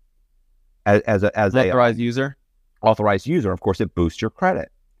people's as authorized user. Authorized user. Of course, it boosts your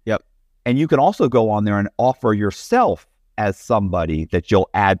credit. Yep. And you can also go on there and offer yourself as somebody that you'll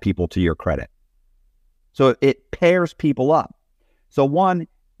add people to your credit. So it pairs people up. So 1,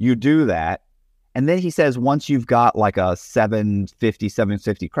 you do that. And then he says, once you've got like a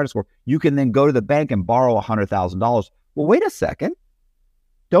 750 credit score, you can then go to the bank and borrow $100,000. Well, wait a second.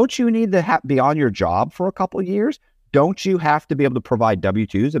 Don't you need to be on your job for a couple of years? Don't you have to be able to provide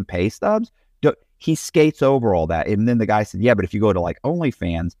W-2s and pay stubs? He skates over all that. And then the guy said, yeah, but if you go to like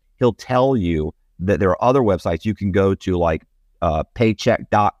OnlyFans, he'll tell you that there are other websites you can go to, like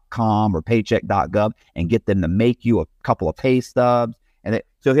paycheck.com or paycheck.gov, and get them to make you a couple of pay stubs.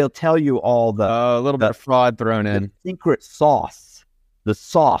 So he'll tell you all a little bit of fraud thrown in. Secret sauce. The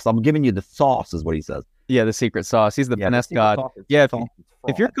sauce. I'm giving you the sauce is what he says. Yeah, the secret sauce. He's the finesse god. Yeah, it's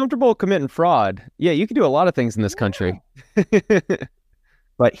if you're comfortable committing fraud, yeah, you can do a lot of things in this country.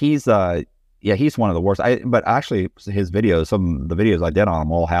 But he's he's one of the worst. But actually, his videos, the videos I did on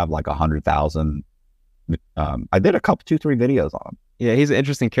him all have like 100,000. I did a couple, 2-3 videos on him. Yeah, he's an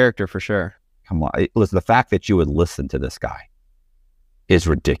interesting character for sure. Come on, listen. The fact that you would listen to this guy is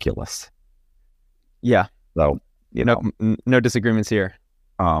ridiculous. Yeah. So no disagreements here.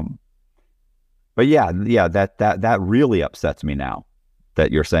 But yeah, that really upsets me now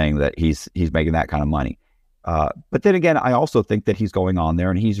that you're saying that he's making that kind of money. But then again, I also think that he's going on there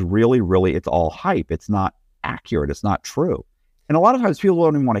and he's really, it's all hype. It's not accurate. It's not true. And a lot of times people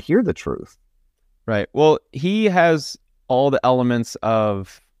don't even want to hear the truth. Right. Well, he has all the elements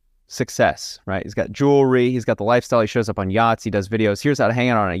of success, right? He's got jewelry. He's got the lifestyle. He shows up on yachts. He does videos. Here's how to hang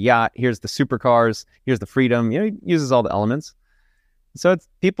out on a yacht. Here's the supercars. Here's the freedom. He uses all the elements. So it's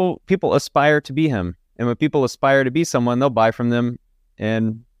people aspire to be him. And when people aspire to be someone, they'll buy from them.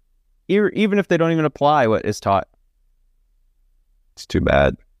 And even if they don't even apply what is taught. It's too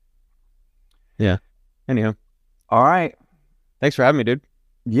bad. Yeah. Anyhow. All right. Thanks for having me, dude.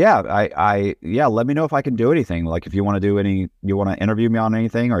 Yeah, let me know if I can do anything. Like if you want to interview me on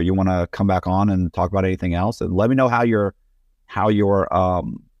anything, or you want to come back on and talk about anything else, and let me know how the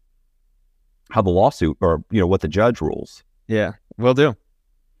lawsuit, or what the judge rules. Yeah, will do.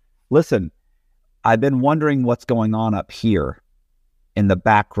 Listen, I've been wondering what's going on up here in the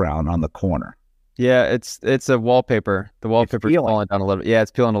background on the corner. Yeah, it's a wallpaper. The wallpaper's falling down a little bit. Yeah, it's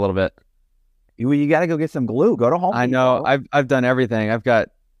peeling a little bit. You got to go get some glue. Go to Home Depot. I know. I've done everything. I've got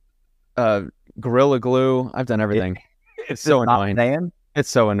Gorilla Glue. I've done everything. It's so annoying. It's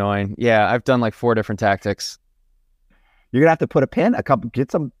so annoying. Yeah, I've done like 4 different tactics. You're gonna have to put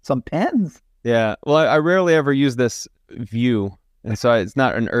get some pens. Yeah. Well, I rarely ever use this view, and so it's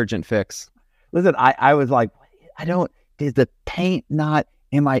not an urgent fix. Listen, I was like, is the paint not?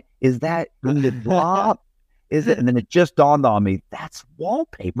 Is that in the drop? Is it? And then it just dawned on me, that's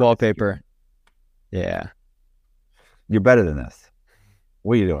wallpaper. Wallpaper. Yeah. You're better than this.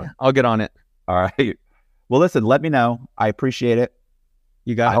 What are you doing? I'll get on it. All right. Well, listen, let me know. I appreciate it.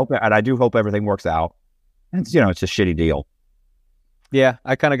 You got it. And I do hope everything works out. And it's a shitty deal. Yeah,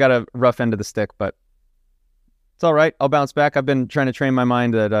 I kind of got a rough end of the stick, but it's all right. I'll bounce back. I've been trying to train my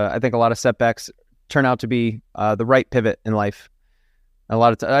mind that I think a lot of setbacks turn out to be the right pivot in life. A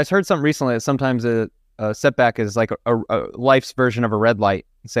lot of I heard something recently that sometimes a setback is like a life's version of a red light,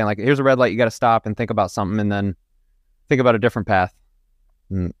 saying like, here's a red light, you got to stop and think about something, and then think about a different path.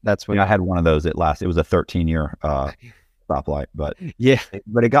 And that's what I had one of those. It was a 13-year stoplight, but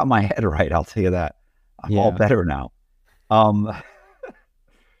it got my head right. I'll tell you that. I'm all better now.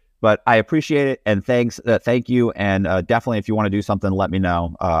 But I appreciate it, and thank you, and definitely if you want to do something, let me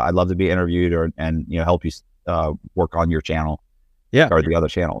know. I'd love to be interviewed and help you work on your channel, or the other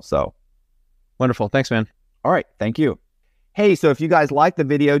channel. So wonderful, thanks, man. All right, thank you. Hey, so if you guys like the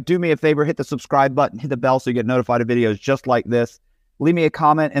video, do me a favor, hit the subscribe button, hit the bell so you get notified of videos just like this. Leave me a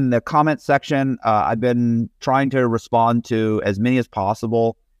comment in the comment section. I've been trying to respond to as many as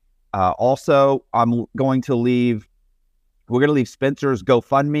possible. Also, we're going to leave Spencer's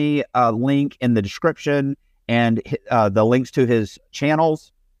GoFundMe link in the description, and the links to his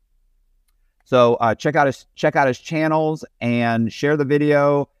channels. So check out his channels and share the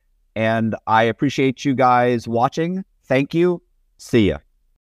video. And I appreciate you guys watching. Thank you. See ya.